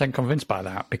 100% convinced by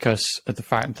that because of the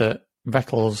fact that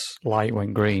Vettel's light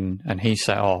went green and he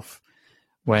set off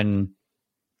when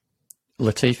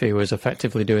Latifi was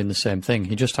effectively doing the same thing.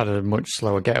 He just had a much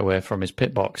slower getaway from his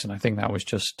pit box, and I think that was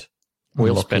just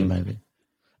wheel spin. Maybe.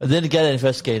 It didn't get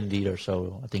investigated either,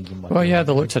 so I think he might. Well, yeah,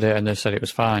 they looked at it and they said it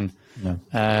was fine. No.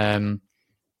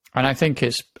 And I think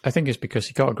it's because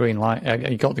he got a green light.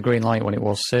 He got the green light when it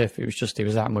was safe. It was just he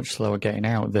was that much slower getting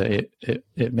out that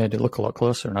it made it look a lot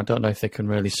closer. And I don't know if they can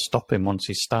really stop him once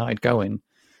he started going.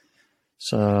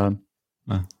 So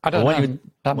I don't know.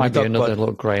 That might be another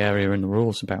little grey area in the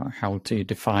rules about how do you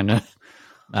define it.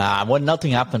 When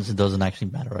nothing happens, it doesn't actually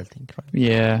matter. I think. Right?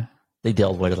 Yeah, they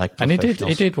dealt with it like. And he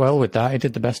did well with that. He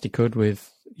did the best he could with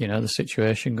the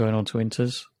situation going on to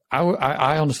Inters.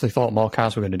 I honestly thought more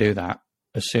cars were going to do that.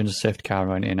 As soon as the safety car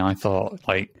went in, I thought,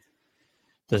 like,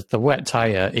 the wet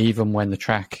tyre, even when the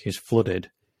track is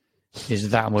flooded,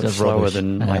 is that much slower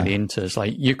than like the Inters.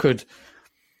 Like, you could,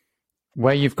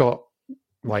 where you've got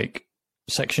like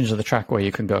sections of the track where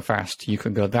you can go fast, you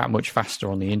can go that much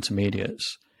faster on the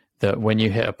intermediates. That when you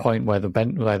hit a point where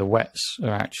the wets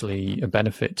are actually a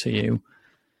benefit to you,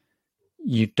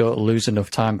 you don't lose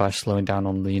enough time by slowing down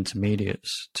on the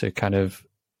intermediates to kind of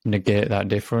negate that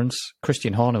difference.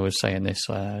 Christian Horner was saying this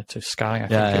to Sky, I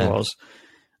think it was,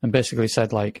 and basically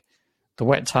said, like, the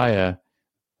wet tyre,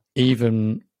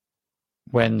 even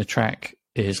when the track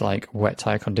is like wet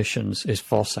tyre conditions, is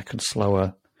 4 seconds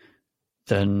slower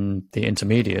than the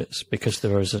intermediates because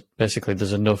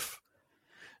there's enough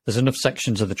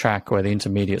sections of the track where the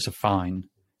intermediates are fine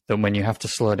that when you have to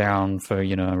slow down for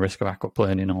a risk of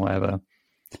aquaplaning or whatever,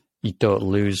 you don't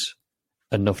lose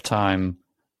enough time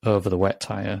over the wet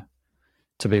tyre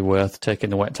to be worth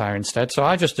taking the wet tyre instead. So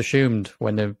I just assumed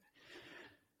when the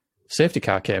safety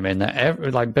car came in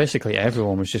that basically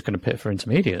everyone was just going to pit for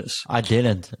intermediates. I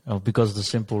didn't, because of the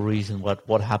simple reason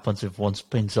what happens if one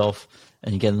spins off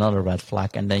and you get another red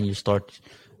flag and then you start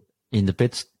in the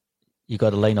pits, you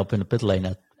got a lane up in the pit lane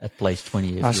at place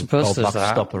 20 if I suppose there's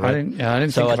that. Stopper, right? I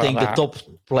didn't think about that. The top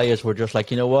players were just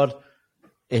like, you know what?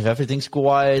 If everything's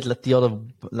quiet, let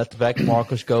the back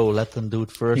markers go. Let them do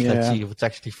it first. Yeah. Let's see if it's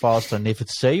actually faster and if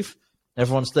it's safe.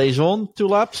 Everyone stays on 2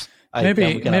 laps.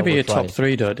 Maybe your top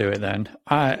 3 don't do it then.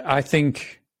 I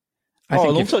think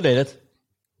Alonso did it.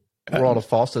 rather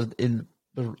fast.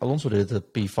 Alonso did it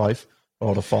at P5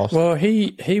 rather fast. Well,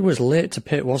 he was late to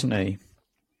pit, wasn't he?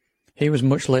 He was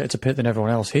much later to pit than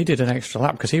everyone else. He did an extra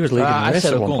lap because he was leading the race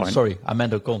at one point. Sorry, I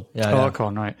meant Ocon.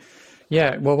 Ocon, right.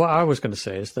 Yeah, well, what I was going to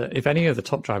say is that if any of the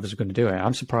top drivers are going to do it,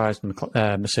 I'm surprised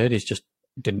Mercedes just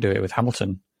didn't do it with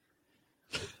Hamilton.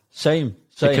 Same.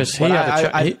 Because he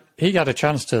had a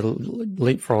chance to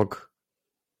leapfrog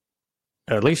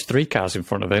at least 3 cars in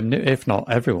front of him, if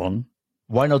not everyone.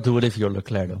 Why not do it if you're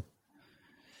Leclerc, though?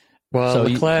 Well, so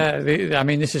Leclerc,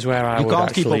 this is where I would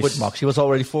can't keep up with Max. He was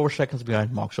already 4 seconds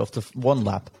behind Max after 1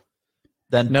 lap.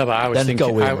 No, but I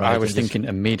was thinking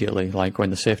immediately, like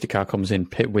when the safety car comes in,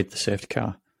 pit with the safety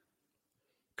car.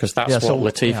 Because that's what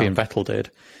Latifi and Vettel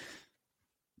did.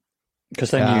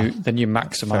 Because then you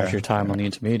maximise your time on the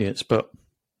intermediates. But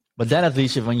then at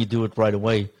least when you do it right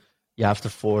away, you have to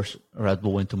force Red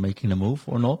Bull into making a move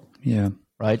or not. Yeah.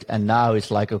 Right? And now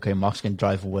it's like, okay, Max can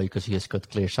drive away because he has got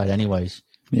clear sight anyways.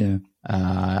 Yeah.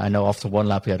 I know after 1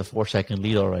 lap he had a 4-second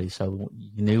lead already, so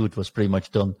you knew it was pretty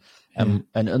much done. An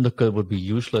undercut would be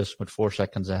useless with 4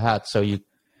 seconds ahead. So you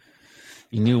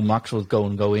knew Max would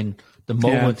go in. The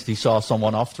moment he saw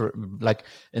someone after, like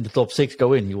in the top 6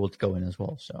 go in, he would go in as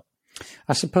well. So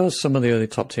I suppose some of the other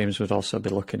top teams would also be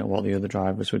looking at what the other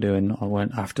drivers were doing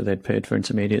after they'd paid for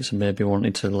intermediates and maybe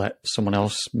wanted to let someone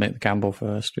else make the gamble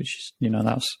first, which is,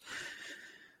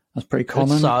 that's pretty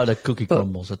common. It's how the cookie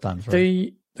crumbles at times,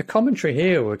 right? The commentary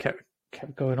here kept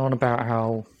going on about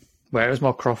how, it was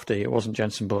more Crofty, it wasn't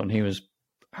Jenson Button.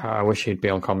 I wish he'd be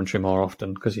on commentary more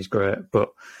often because he's great. But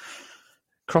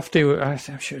Crofty, I'm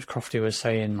sure it was Crofty was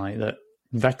saying like that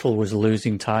Vettel was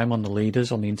losing time on the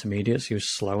leaders on the intermediates. He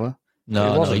was slower.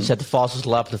 No, he said the fastest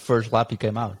lap, the first lap he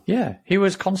came out. Yeah, he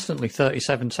was constantly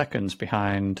 37 seconds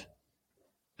behind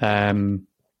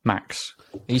Max.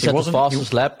 He said the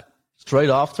fastest lap straight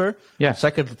after. Yeah.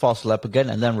 Second fastest lap again,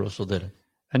 and then Russell did it.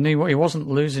 And he wasn't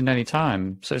losing any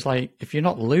time. So it's like, if you're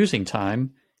not losing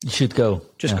time, you should go.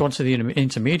 Just go into the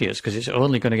intermediates because it's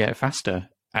only going to get faster.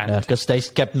 Because they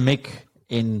kept Mick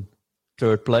in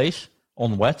 3rd place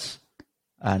on wets,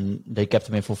 and they kept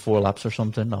him in for 4 laps or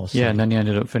something. And then he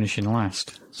ended up finishing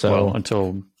last.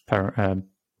 Until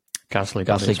Gasly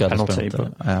got his penalty.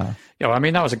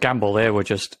 That was a gamble. They were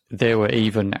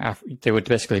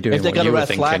basically doing if they what got you a were red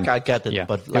thinking. flag, I get it. Yeah.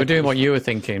 But they were doing what you were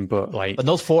thinking, but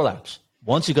not 4 laps.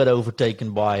 Once you got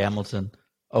overtaken by Hamilton,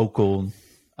 Ocon,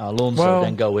 Alonso,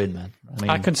 then go in, man.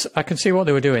 I can see what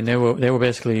they were doing. They were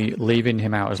basically leaving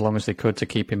him out as long as they could to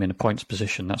keep him in a points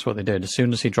position. That's what they did. As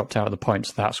soon as he dropped out of the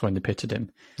points, that's when they pitted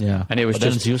him. Yeah, and it was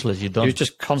just useless. He was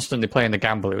just constantly playing the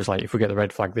gamble. It was like, if we get the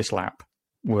red flag this lap,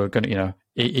 we're gonna,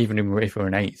 even if we're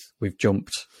in 8th, we've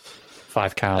jumped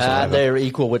 5 cars. And they're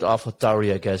equal with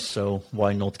AlphaTauri, I guess. So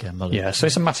why not gamble? Yeah, so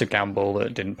it's a massive gamble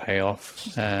that didn't pay off.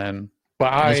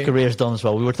 But his career's done as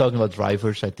well. We were talking about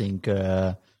drivers. I think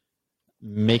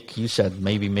Mick, you said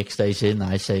maybe Mick stays in.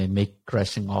 I say Mick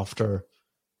crashing after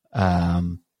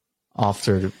the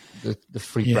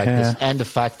free practice and the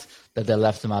fact that they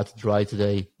left him out to dry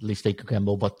today. At least they could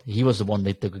gamble, but he was the one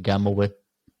they took a gamble with.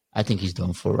 I think he's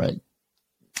done for, right?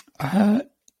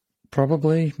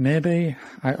 Probably, maybe.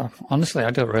 Honestly,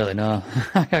 I don't really know.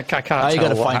 I can't tell. You got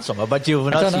to find someone. But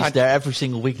Giovinazzi's there every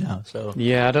single week now. So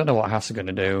yeah, I don't know what Haas are going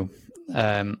to do.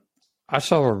 I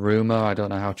saw a rumor. I don't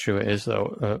know how true it is,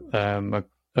 though.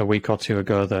 A week or 2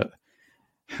 ago, that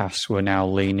Haas were now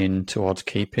leaning towards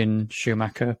keeping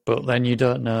Schumacher, but then you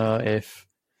don't know if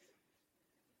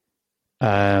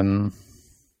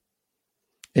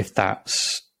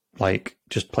that's like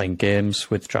just playing games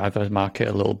with driver market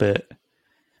a little bit.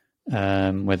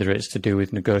 Whether it's to do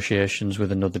with negotiations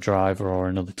with another driver or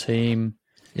another team,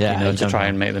 to try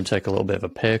and make them take a little bit of a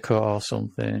pay cut or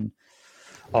something,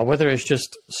 or whether it's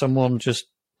just someone said,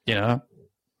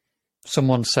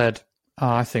 "Oh,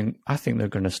 I think they're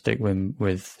going to stick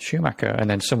with Schumacher," and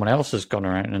then someone else has gone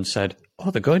around and said, "Oh,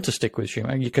 they're going to stick with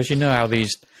Schumacher," because how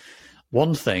these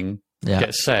one thing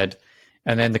gets said,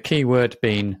 and then the key word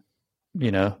being,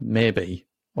 maybe,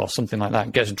 or something like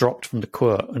that, gets dropped from the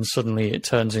quote, and suddenly it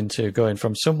turns into going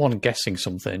from someone guessing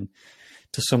something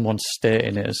to someone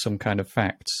stating it as some kind of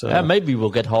fact. So maybe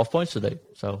we'll get half points today.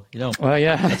 So, well,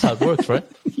 yeah, that's how it works, right?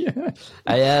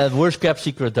 Yeah. Worst kept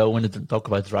secret, though, when you talk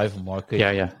about driver market.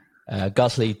 Yeah.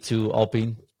 Gasly to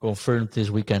Alpine, confirmed this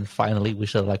weekend, finally. We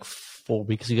said like 4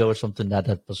 weeks ago or something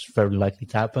that was very likely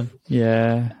to happen.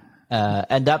 Yeah.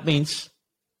 And that means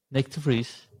Nick de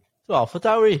Vries to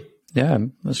AlphaTauri. Yeah,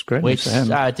 that's great. Which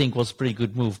I think was a pretty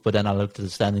good move. But then I looked at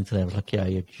the standing today. I was like,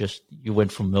 you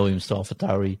went from Williams to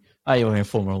AlphaTauri. You were in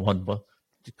Formula 1, but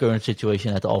the current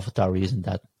situation at AlphaTauri isn't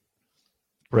that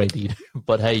great either.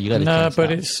 But hey, you got a No, chance but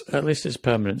now. it's at least it's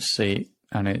permanent seat,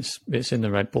 and it's in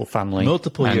the Red Bull family.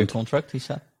 Multiple year contract, he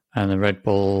said. And the Red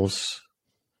Bulls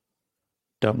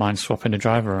don't mind swapping a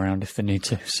driver around if they need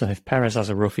to. So if Perez has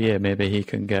a rough year, maybe he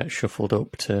can get shuffled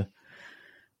up to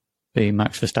be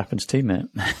Max Verstappen's teammate.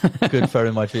 Could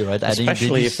very much be right.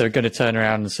 Especially if they're going to turn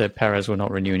around and say, Perez, we're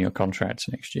not renewing your contract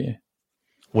next year.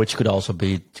 Which could also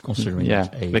be considering his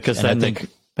age. Because then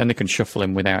they can shuffle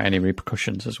him without any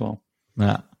repercussions as well.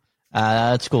 Yeah.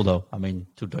 That's cool, though. I mean,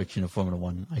 two Dutch in Formula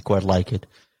One. I quite like it.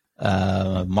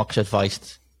 Max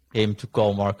advised him to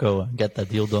call Marco and get that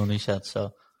deal done, he said.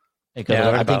 So I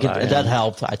think that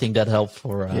helped. I think that helped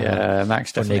for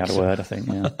Max definitely had a word, I think.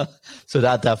 Yeah. So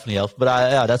that definitely helps.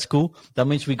 But that's cool. That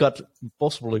means we got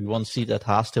possibly one seat at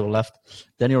Haas still left.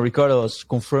 Daniel Ricciardo has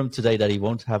confirmed today that he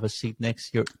won't have a seat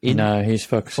next year. No, he's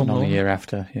focusing on the year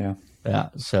after. Yeah. Yeah.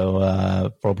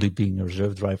 So probably being a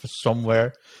reserve driver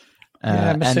somewhere.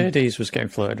 Mercedes was getting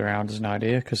floated around as an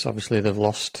idea because obviously they've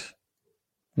lost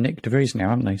Nick De Vries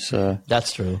now, haven't they? So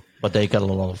that's true. But they got a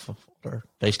lot of.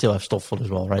 They still have Stoffel as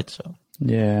well, right? So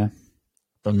yeah,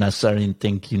 don't necessarily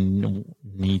think you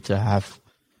need to have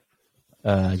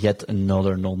yet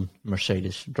another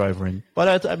non-Mercedes driver in.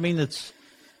 But I mean,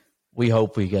 we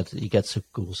hope he gets a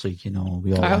cool seat. We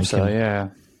all. I hope so. Yeah.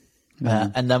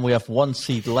 And then we have one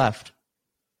seat left,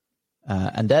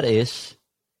 and that is,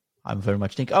 I'm very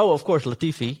much thinking. Oh, of course,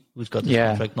 Latifi, who's got his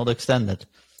contract not extended.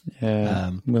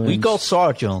 Yeah, we got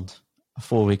Sargent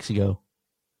 4 weeks ago.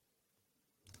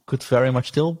 Could very much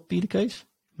still be the case.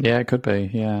 Yeah, it could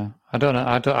be. Yeah, I don't know.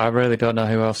 I really don't know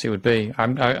who else it would be.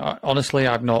 I honestly,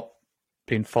 I've not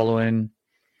been following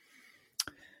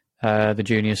the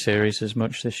junior series as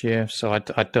much this year, so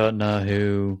I don't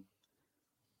know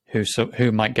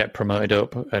who might get promoted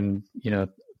up and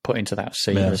put into that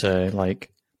seat as a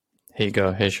here you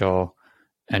go, here's your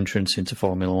entrance into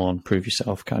Formula One, prove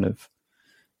yourself kind of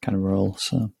role.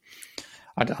 So.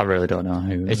 I really don't know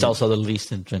who. It's also the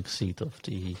least interesting seat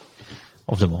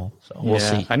of them all. So we'll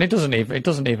see. And it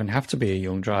doesn't even have to be a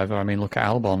young driver. I mean, look at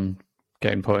Albon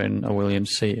getting put in a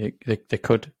Williams seat. They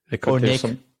could or do Nick,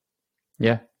 some.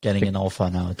 Getting an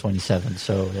Alpha now at 27.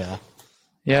 So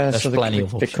there's plenty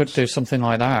of options. They could do something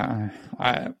like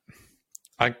that.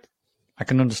 I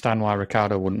can understand why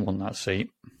Ricciardo wouldn't want that seat.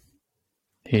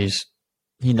 He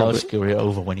knows career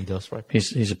over when he does, right?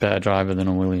 He's a better driver than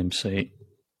a Williams seat.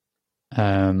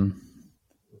 But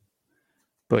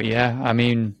yeah, I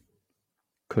mean,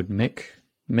 could Mick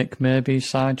maybe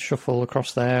side shuffle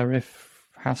across there if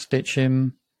Haas ditch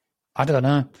him? I don't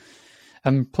know.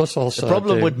 And plus also the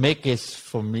problem with Mick is,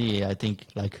 for me, I think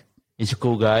he's a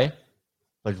cool guy,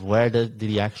 but where did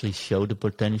he actually show the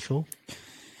potential?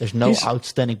 There's no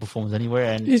outstanding performance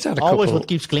anywhere, and he's had always what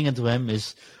keeps clinging to him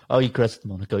is, you crashed at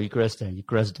Monaco, you crashed there, you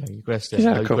crashed there, you crashed there. He's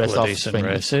had a couple of decent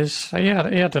races. He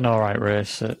had an all right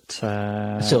race at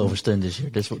Silverstone this year.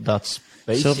 That's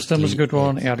basically Silverstone was a good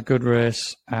one. He had a good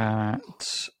race at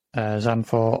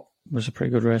Zandvoort. Was a pretty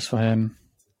good race for him.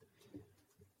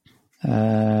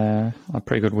 A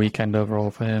pretty good weekend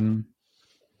overall for him.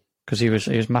 Because he was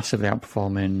massively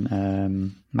outperforming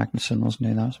Magnussen, wasn't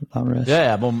he? That race.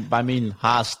 Yeah, but I mean,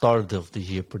 Haas started off this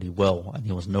year pretty well, and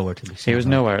he was nowhere to be seen. He was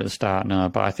nowhere at the start, no.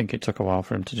 But I think it took a while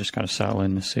for him to just kind of settle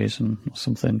in this season or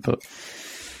something. But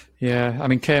yeah, I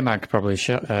mean, K-Mag probably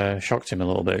shocked him a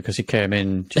little bit because he came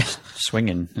in just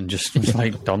swinging and just was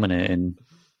dominating.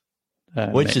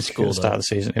 Which is cool. At the start of the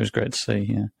season, it was great to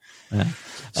see. Yeah.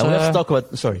 So we have to talk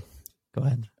about. Sorry, go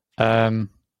ahead.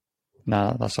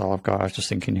 No, that's all I've got. I was just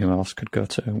thinking who else could go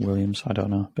to Williams. I don't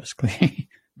know, basically.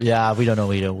 Yeah, we don't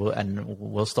know either.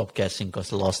 We'll stop guessing because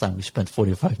the last time we spent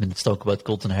 45 minutes talking about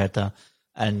Colton Herta,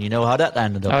 and you know how that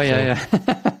ended up. Oh, yeah.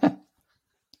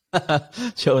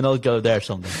 So we'll not go there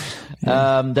someday.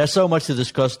 Yeah. There's so much to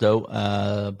discuss, though,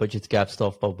 budget cap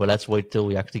stuff, but let's wait till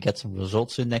we actually get some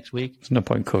results in next week. There's no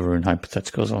point covering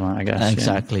hypotheticals on that, I guess.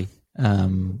 Exactly. Yeah.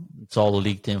 It's all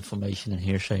leaked information and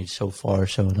hearsay so far,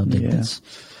 so I don't think that's...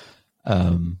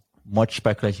 much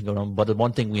speculation going on, but the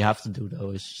one thing we have to do though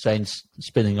is Sainz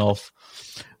spinning off,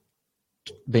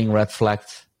 being red flagged,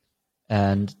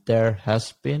 and there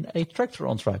has been a tractor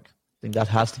on track. I think that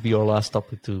has to be our last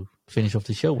topic to finish off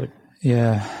the show with.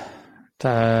 Yeah.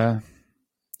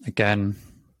 Again,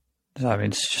 I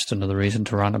mean, it's just another reason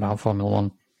to rant about Formula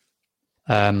One.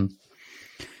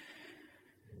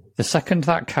 The second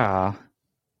that car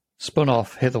spun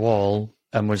off, hit the wall,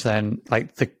 and was then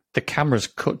the cameras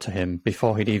cut to him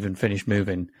before he'd even finished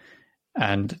moving,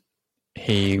 and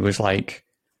he was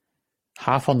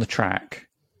half on the track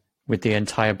with the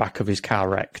entire back of his car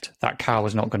wrecked. That car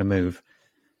was not going to move.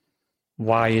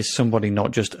 why is somebody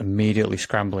not just immediately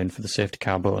scrambling for the safety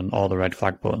car button or the red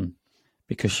flag button?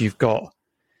 Because you've got...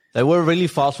 They were really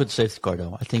fast with the safety car,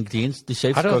 though. I think the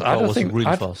safety car was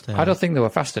really fast. Yeah. I don't think they were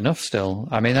fast enough still.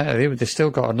 I mean, they still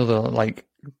got another, like...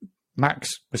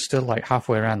 Max was still like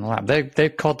halfway around the lap. They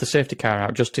called the safety car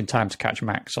out just in time to catch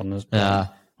Max on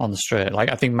the straight. Like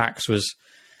I think Max was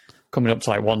coming up to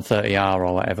like 130R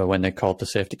or whatever when they called the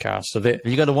safety car. So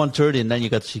you got a 130 and then you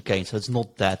got the chicane, so it's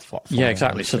not that far. Yeah,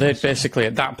 exactly. So they basically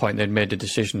at that point they'd made a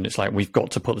decision. It's like we've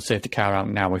got to put the safety car out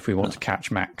now if we want to catch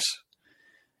Max.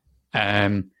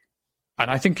 And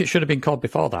I think it should have been called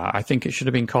before that. I think it should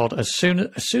have been called as soon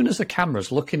as the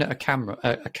camera's looking at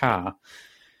a car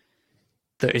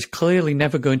that is clearly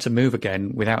never going to move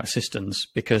again without assistance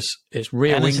because its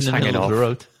rear wings hanging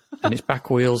off and its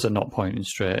back wheels are not pointing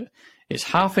straight. It's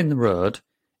half in the road.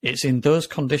 It's in those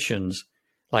conditions.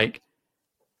 Like,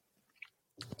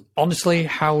 honestly,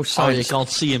 how science... you can't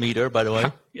see him either, by the way.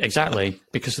 Exactly,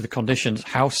 because of the conditions.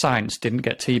 How science didn't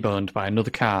get T-boned by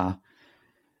another car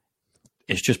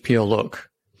is just pure luck.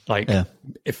 Like,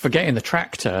 if forgetting the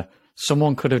tractor,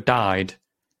 someone could have died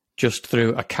just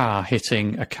through a car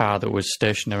hitting a car that was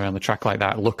stationary around the track like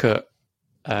that. Look at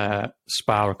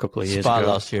Spa a couple of years ago. Spa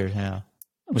last year, yeah.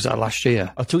 Was that last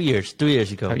year? Oh, 2 years. 2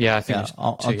 years ago. Yeah, I think it was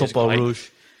on Top of Rouge,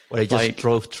 where they just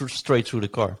drove straight through the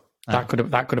car. That could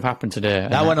have happened today.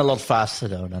 That went a lot faster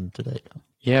though than today.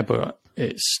 Yeah, but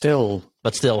it's still...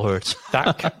 But still hurts.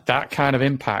 that kind of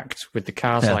impact with the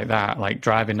cars like that, like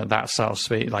driving at that sort of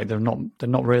speed, like they're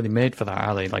not really made for that,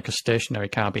 are they? Like a stationary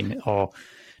car being... or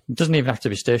it doesn't even have to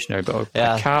be stationary, but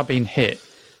a car being hit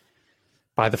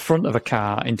by the front of a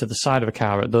car into the side of a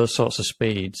car at those sorts of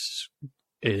speeds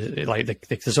is like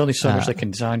there's only so much they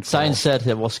can design for. Science said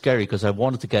it was scary because I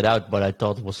wanted to get out, but I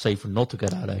thought it was safer not to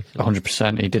get out. Actually,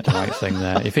 100%, he did the right thing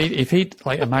there. If he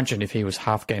like imagine if he was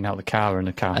half getting out of the car and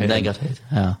the car and then got hit,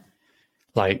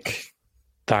 like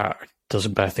that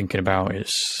doesn't bear thinking about.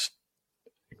 It's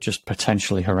just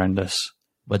potentially horrendous.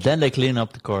 But then they clean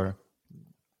up the car.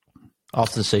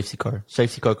 After the safety car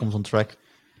comes on track,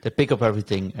 they pick up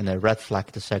everything and they red flag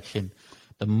the section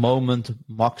the moment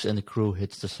Max and the crew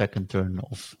hits the second turn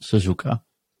of Suzuka.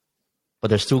 But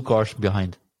there's 2 cars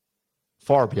behind,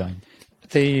 far behind.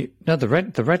 The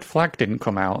red flag didn't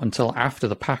come out until after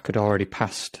the pack had already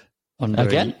passed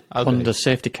under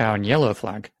safety car and yellow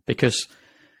flag, because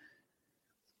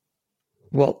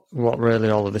what really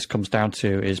all of this comes down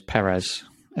to is Pierre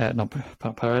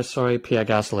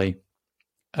Gasly.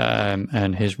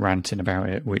 And his ranting about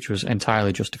it, which was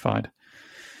entirely justified.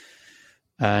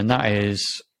 And that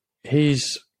is,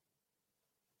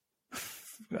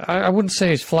 I wouldn't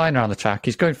say he's flying around the track.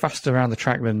 He's going faster around the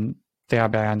track than they are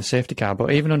behind the safety car.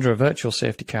 But even under a virtual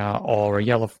safety car or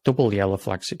a double yellow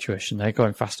flag situation, they're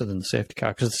going faster than the safety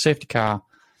car, because the safety car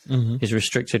is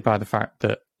restricted by the fact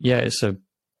that,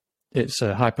 it's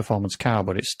a high performance car,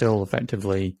 but it's still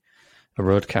effectively a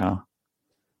road car.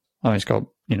 I mean, it's got,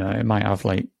 it might have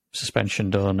like suspension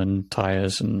done and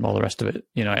tires and all the rest of it.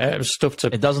 It was stuff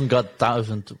to... It doesn't got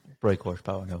 1,000 brake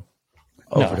horsepower, no.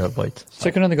 Over that weight. So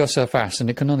it can only go so fast, and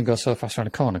it can only go so fast around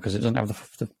a corner because it doesn't have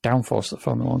the downforce that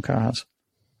Formula 1 car has.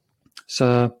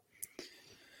 So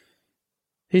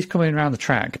he's coming around the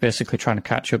track basically trying to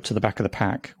catch up to the back of the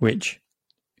pack, which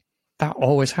that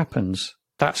always happens.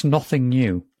 That's nothing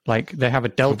new. Like, they have a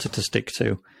delta to stick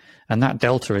to, and that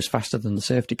delta is faster than the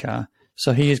safety car.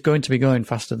 So he is going to be going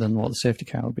faster than what the safety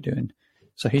car will be doing.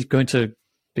 So he's going to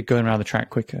be going around the track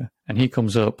quicker. And he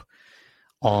comes up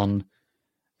on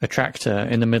a tractor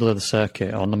in the middle of the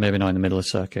circuit, or maybe not in the middle of the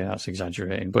circuit, that's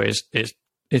exaggerating, but it's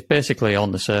basically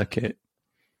on the circuit,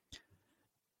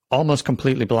 almost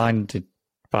completely blinded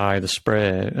by the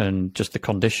spray and just the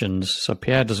conditions. So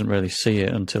Pierre doesn't really see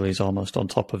it until he's almost on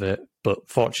top of it. But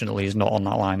fortunately, he's not on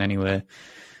that line anyway.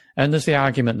 And there's the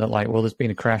argument that, like, well, there's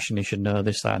been a crash and he should know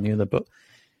this, that, and the other. But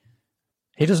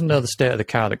he doesn't know the state of the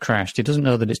car that crashed. He doesn't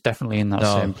know that it's definitely in that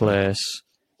same place.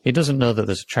 He doesn't know that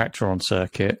there's a tractor on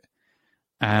circuit.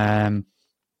 So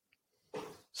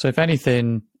if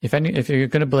anything, if you're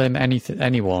going to blame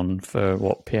anyone for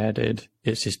what Pierre did,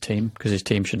 it's his team, because his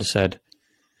team should have said,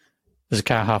 there's a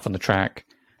car half on the track,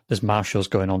 there's marshals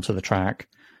going onto the track,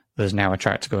 there's now a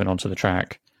tractor going onto the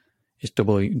track, it's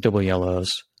double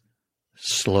yellows,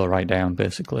 slow right down,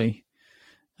 basically.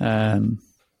 But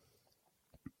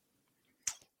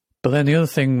then the other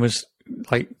thing was,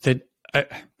 like,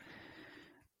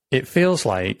 it feels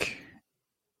like,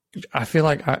 I feel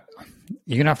like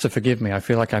you're going to have to forgive me. I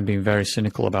feel like I'm being very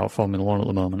cynical about Formula One at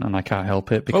the moment, and I can't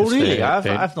help it, because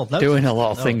I've not doing a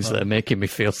lot of things that are making me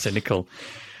feel cynical.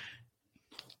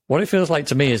 What it feels like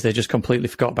to me is they just completely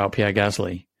forgot about Pierre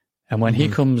Gasly. And when he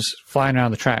comes flying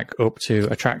around the track up to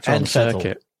a tractor on the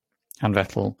circuit, and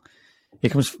Vettel,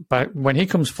 when he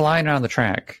comes flying around the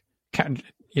track,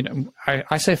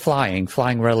 I say flying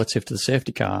relative to the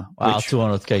safety car. Wow,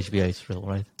 200 kph thrill,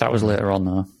 right? That was later on,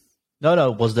 though.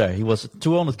 No, it was there. He was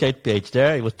 200 kph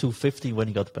there. He was 250 when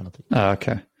he got the penalty. Oh,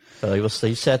 okay. So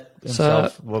he set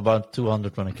himself about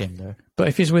 200 when he came there. But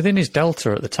if he's within his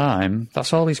delta at the time,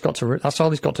 that's all he's got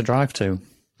to drive to.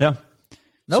 Yeah.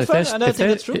 No, so fair, and I think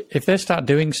that's true. If they start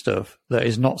doing stuff that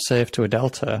is not safe to a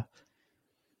delta,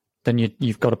 then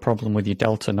you've got a problem with your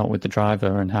delta, not with the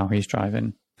driver and how he's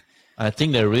driving. I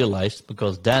think they realized,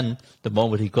 because then the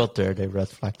moment he got there, they red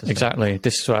flagged us. Exactly.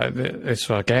 This is what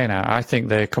I'm getting at. I think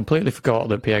they completely forgot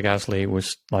that Pierre Gasly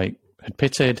was had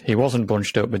pitted. He wasn't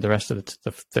bunched up with the rest of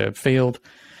the field.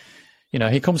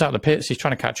 He comes out of the pits. He's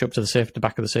trying to catch up to the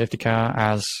back of the safety car,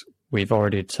 as we've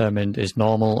already determined is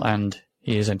normal, and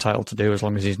he is entitled to do as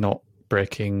long as he's not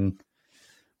breaking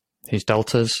his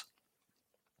deltas.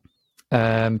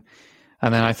 And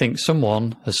then I think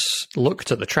someone has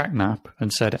looked at the track map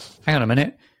and said, hang on a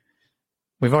minute,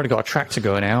 we've already got a tractor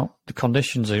going out. The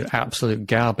conditions are absolute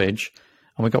garbage.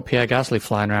 And we've got Pierre Gasly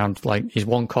flying around like he's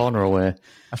one corner away.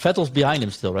 And Vettel's behind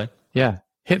him still, right? Yeah.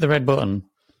 Hit the red button.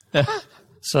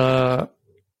 So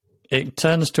it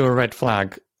turns to a red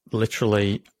flag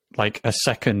literally like a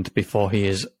second before he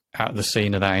is at the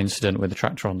scene of that incident with the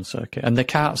tractor on the circuit. And they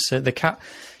can't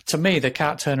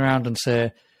turn around and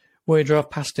say, well, he drove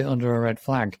past it under a red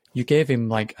flag. You gave him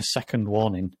like a second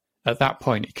warning. At that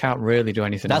point, he can't really do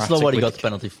anything. That's not what he got the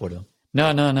penalty for, though.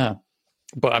 No.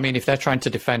 But I mean, if they're trying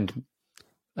to defend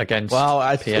against,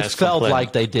 it felt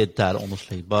like they did that,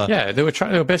 honestly. But yeah, they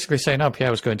were basically saying, "Oh,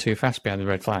 Pierre was going too fast behind the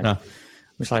red flag." No.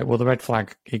 It's like, well, the red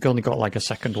flag, he only got like a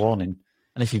second warning.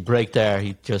 And if you break there,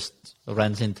 he just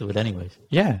runs into it anyways.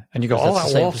 Yeah, and you got all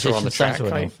that water on the track.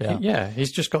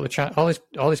 He's just got the track. All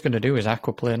he's going to do is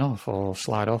aquaplane off or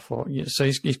slide off, so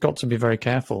he's got to be very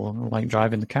careful, like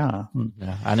driving the car.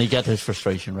 Yeah, and he gets his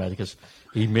frustration right because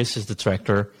he misses the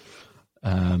tractor.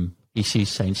 He sees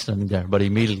Sainz standing there, but he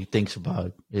immediately thinks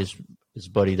about his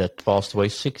buddy that passed away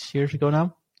 6 years ago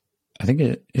now. I think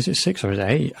is it 6 or is it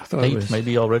 8? I thought 8, it was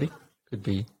maybe already. Could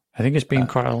be. I think it's been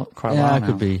quite a while now. It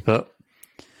could be, but.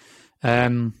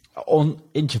 In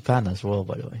Japan as well,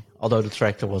 by the way. Although the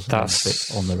tractor wasn't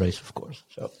on the race, of course.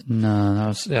 So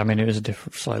no, it was a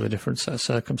slightly different set of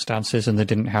circumstances, and they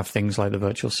didn't have things like the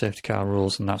virtual safety car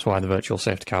rules, and that's why the virtual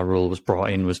safety car rule was brought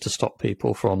in, was to stop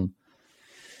people from,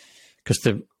 because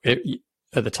at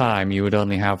the time you would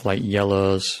only have like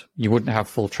yellows. You wouldn't have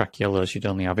full track yellows. You'd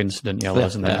only have incident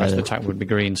yellows, and then the rest of the track would be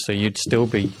green. So you'd still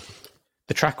be,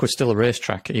 the track was still a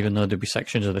racetrack, even though there'd be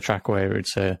sections of the track where it would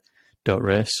say "Don't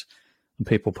race." And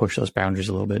people push those boundaries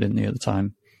a little bit, didn't they, at the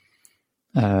time?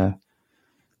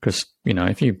 Because,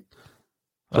 if you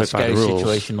play by the rules,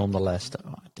 situation nonetheless,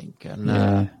 though, I think. And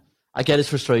I get his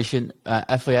frustration.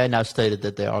 FIA now stated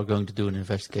that they are going to do an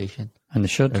investigation. And they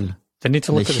should. They need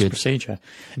to look at this procedure.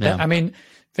 Yeah. I mean,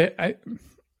 I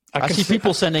see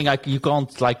people saying you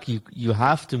can't, you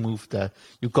have to move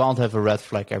you can't have a red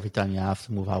flag every time you have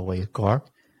to move away a car.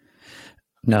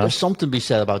 No. There's something to be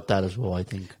said about that as well, I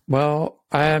think. Well,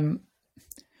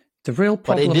 the real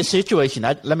problem... But in this situation,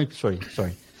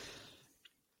 sorry.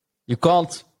 You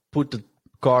can't put the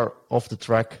car off the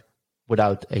track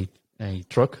without a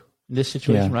truck in this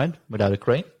situation, right? Without a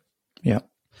crane. Yeah.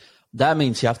 That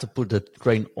means you have to put the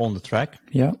crane on the track.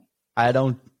 Yeah.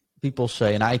 People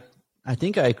say, and I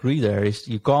think I agree there, is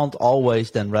you can't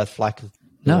always then red flag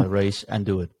the race and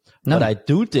do it. No. But I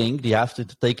do think you have to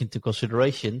take into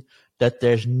consideration that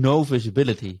there's no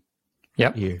visibility.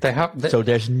 Yeah, here. So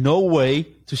there's no way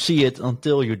to see it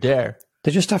until you're there.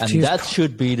 They just have to. And that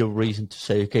should be the reason to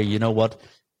say, okay, you know what?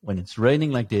 When it's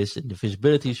raining like this in the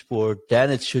visibility sport, then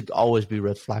it should always be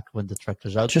red flag when the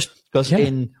tractor's out. Because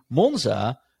in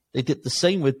Monza, they did the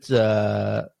same with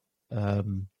Daniel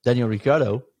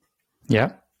Ricciardo.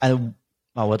 Yeah. And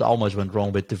it almost went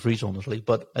wrong with De Vries, honestly.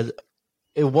 But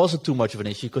it wasn't too much of an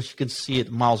issue because you can see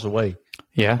it miles away.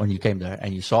 Yeah, when you came there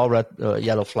and you saw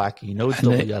yellow flag, it's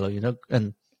double yellow,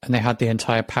 and they had the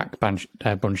entire pack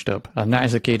bunched up, and that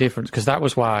is the key difference, because that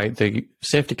was why the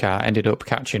safety car ended up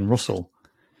catching Russell,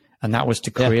 and that was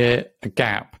to create a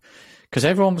gap, because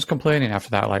everyone was complaining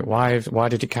after that, like why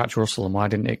did it catch Russell and why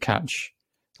didn't it catch?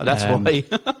 That's why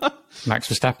Max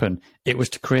Verstappen. It was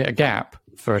to create a gap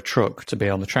for a truck to be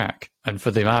on the track and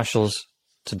for the marshals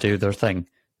to do their thing,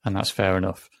 and that's fair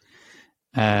enough.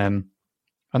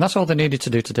 And that's all they needed to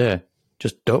do today.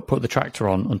 Just don't put the tractor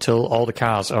on until all the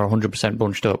cars are 100%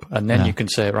 bunched up. And then you can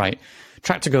say, right,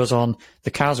 tractor goes on.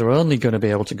 The cars are only going to be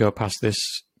able to go past this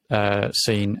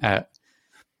scene at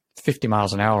 50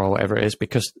 miles an hour or whatever it is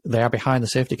because they are behind the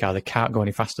safety car. They can't go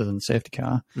any faster than the safety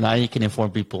car. Now you can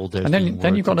inform people. And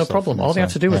then you've got no problem. All they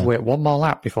have to do is wait one more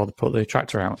lap before they put the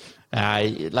tractor out.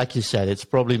 Like you said, it's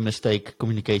probably a mistake,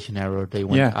 communication error. They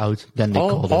went out, then they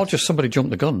called or just somebody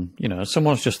jumped the gun. You know,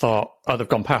 someone's just thought, oh, they've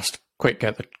gone past. Quick,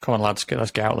 come on, lads,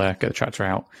 let's get out there, get the tractor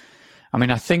out. I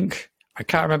mean, I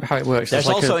can't remember how it works. There's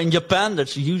also in Japan,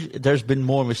 there's been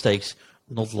more mistakes,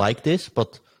 not like this,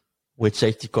 but with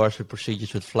safety cars, with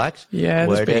procedures, with flags. Yeah,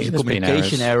 where there's a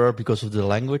communication error because of the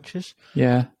languages.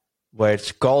 Yeah. Where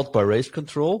it's called by race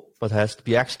control, but has to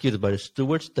be executed by the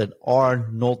stewards that are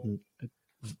not.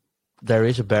 There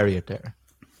is a barrier there.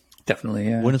 Definitely,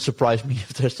 yeah. Wouldn't surprise me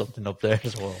if there's something up there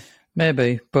as well.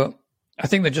 Maybe, but I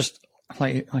think they just,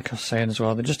 like I was saying as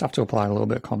well, they just have to apply a little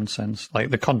bit of common sense,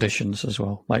 like the conditions as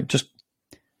well. Like just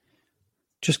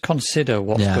consider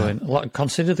what's going. Like,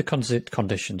 consider the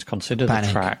conditions, consider the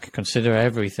track, consider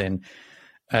everything,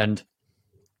 and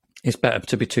it's better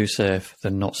to be too safe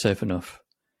than not safe enough.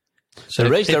 So the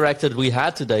race director we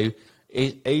had today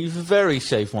is a very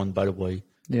safe one, by the way.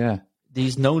 Yeah,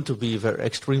 he's known to be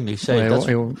extremely safe.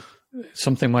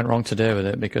 Something went wrong today with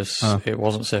it because it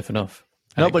wasn't safe enough.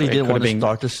 Nobody didn't want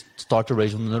to start the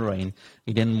race in the rain.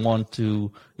 He didn't want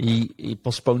to. He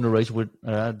postponed the race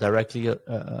directly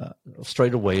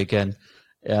straight away again.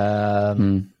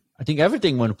 I think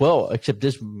everything went well except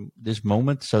this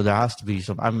moment. So there has to be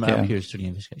some. I'm curious to the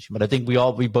investigation, but I think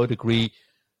we both agree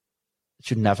it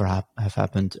should never have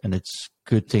happened, and it's a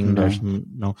good thing. There's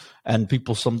no. And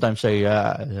people sometimes say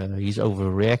he's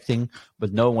overreacting,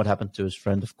 but knowing what happened to his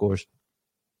friend, of course.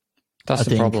 That's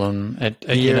the problem. It's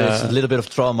a little bit of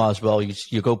trauma as well.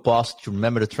 You go past, you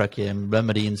remember the track, you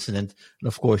remember the incident, and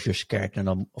of course you're scared, and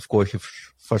of course you're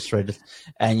frustrated,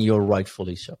 and you're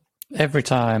rightfully so. Every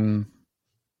time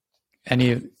any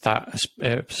of that,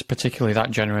 particularly that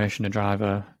generation of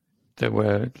driver that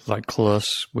were like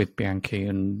close with Bianchi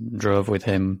and drove with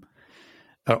him,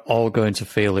 are all going to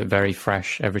feel it very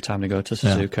fresh every time they go to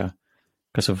Suzuka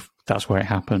because that's where it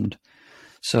happened.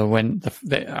 So when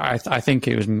I think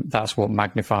that's what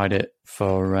magnified it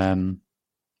for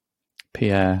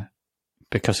Pierre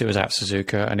because it was at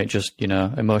Suzuka and it just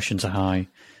emotions are high,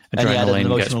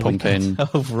 adrenaline gets pumping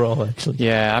overall. Actually,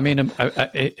 yeah, I mean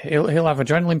he'll have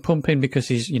adrenaline pumping because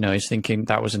he's thinking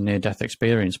that was a near death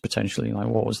experience potentially. Like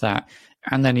what was that?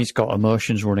 And then he's got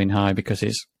emotions running high because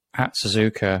it's at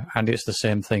Suzuka and it's the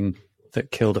same thing that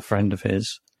killed a friend of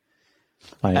his.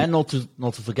 And not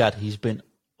to forget, he's been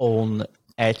on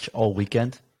edge all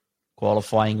weekend.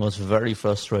 Qualifying was very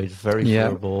frustrated, very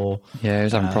terrible. Yeah, he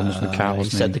was having problems with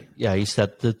cars. He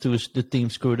said the team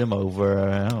screwed him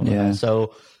over.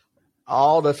 So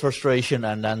all the frustration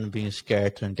and then being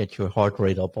scared and get your heart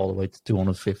rate up all the way to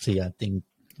 250, I think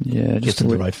gives him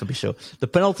the right to be so. The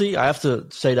penalty, I have to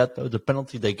say that the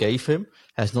penalty they gave him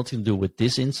has nothing to do with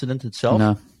this incident itself.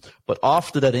 No. But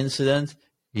after that incident,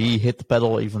 he hit the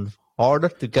pedal even harder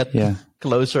to get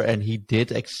closer, and he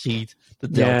did exceed the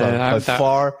delta by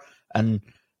far. And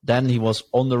then he was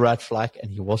on the red flag,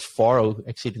 and he was far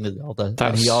exceeding the delta.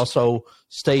 And he also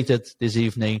stated this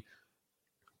evening,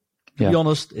 to be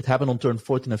honest, it happened on turn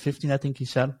 14 and 15, I think he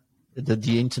said.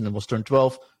 The incident was turn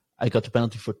 12. I got the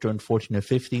penalty for turn 14 and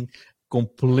 15.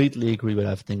 Completely agree with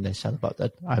everything they said about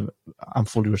that. I'm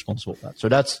fully responsible for that. So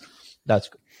that's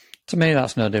good. To me,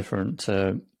 that's no different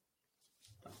to...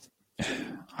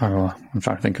 I don't know, I'm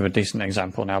trying to think of a decent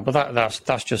example now, but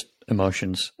that's just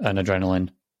emotions and adrenaline.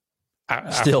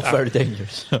 Still very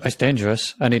dangerous. It's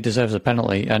dangerous, and he deserves a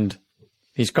penalty. And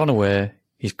he's gone away,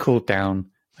 he's cooled down,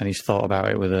 and he's thought about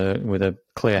it with a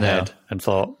clear head and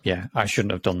thought, "Yeah, I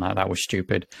shouldn't have done that. That was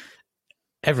stupid."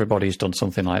 Everybody's done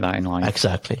something like that in life.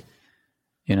 Exactly.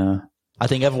 I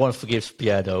think everyone forgives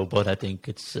Pierre, though, but I think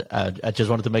it's. I just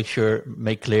wanted to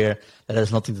make clear that it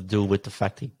has nothing to do with the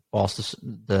fact he passed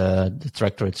the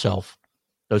tractor itself.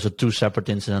 Those are two separate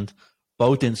incidents.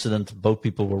 Both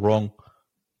people were wrong.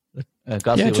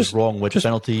 Gasly was wrong with the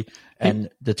penalty, and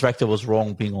the tractor was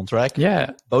wrong being on track.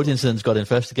 Yeah, both incidents got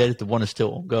investigated. The one is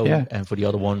still ongoing, and for the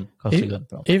other one, Gasly got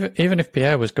the penalty. Even if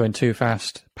Pierre was going too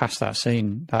fast past that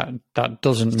scene, that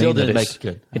doesn't mean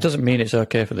that it doesn't mean it's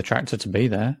okay for the tractor to be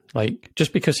there. Like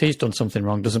just because he's done something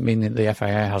wrong doesn't mean that the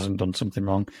FIA hasn't done something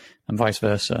wrong, and vice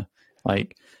versa.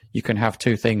 Like you can have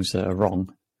two things that are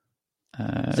wrong.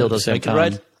 Still doesn't make it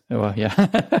right. Well, yeah.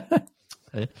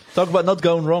 Talk about not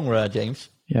going wrong, James.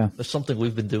 Yeah, there's something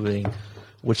we've been doing,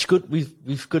 which could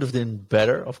have done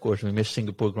better. Of course, we missed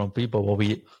Singapore Grand Prix, but what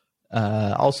we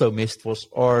also missed was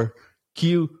our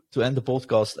to end the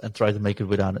podcast and try to make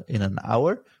it in an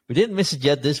hour. We didn't miss it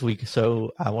yet this week,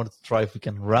 so I wanted to try if we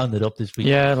can round it up this week.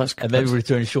 Yeah, and maybe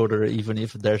return shorter, even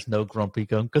if there's no Grand Prix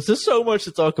going, because there's so much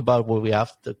to talk about what we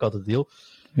have to cut a deal.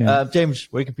 Yeah. James,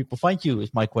 where can people find you?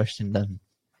 Is my question then.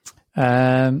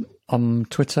 On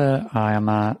Twitter, I am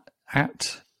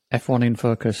at F1 in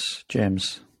Focus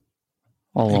James.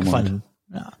 All one word.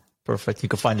 Yeah, perfect. You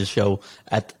can find the show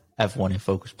at F1 in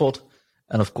Focus Pod,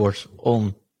 and of course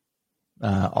on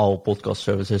all podcast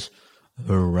services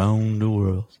around the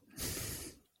world.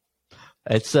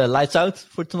 It's lights out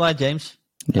for tonight, James.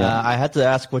 Yeah. I had to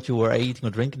ask what you were eating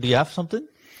or drinking. Do you have something?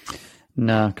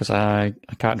 No, because I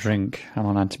can't drink. I'm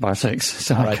on antibiotics,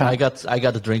 so right. I got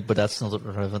a drink, but that's not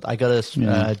relevant. I got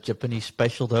a Japanese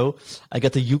special though. I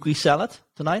got the yuki salad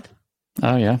tonight.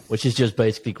 Oh yeah, which is just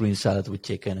basically green salad with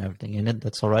chicken and everything in it.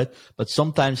 That's all right. But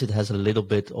sometimes it has a little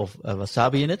bit of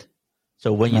wasabi in it.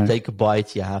 So when you take a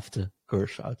bite, you have to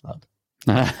curse out loud.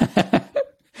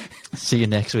 See you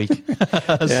next week.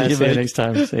 See you next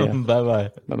time. See you. Bye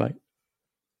bye. Bye bye.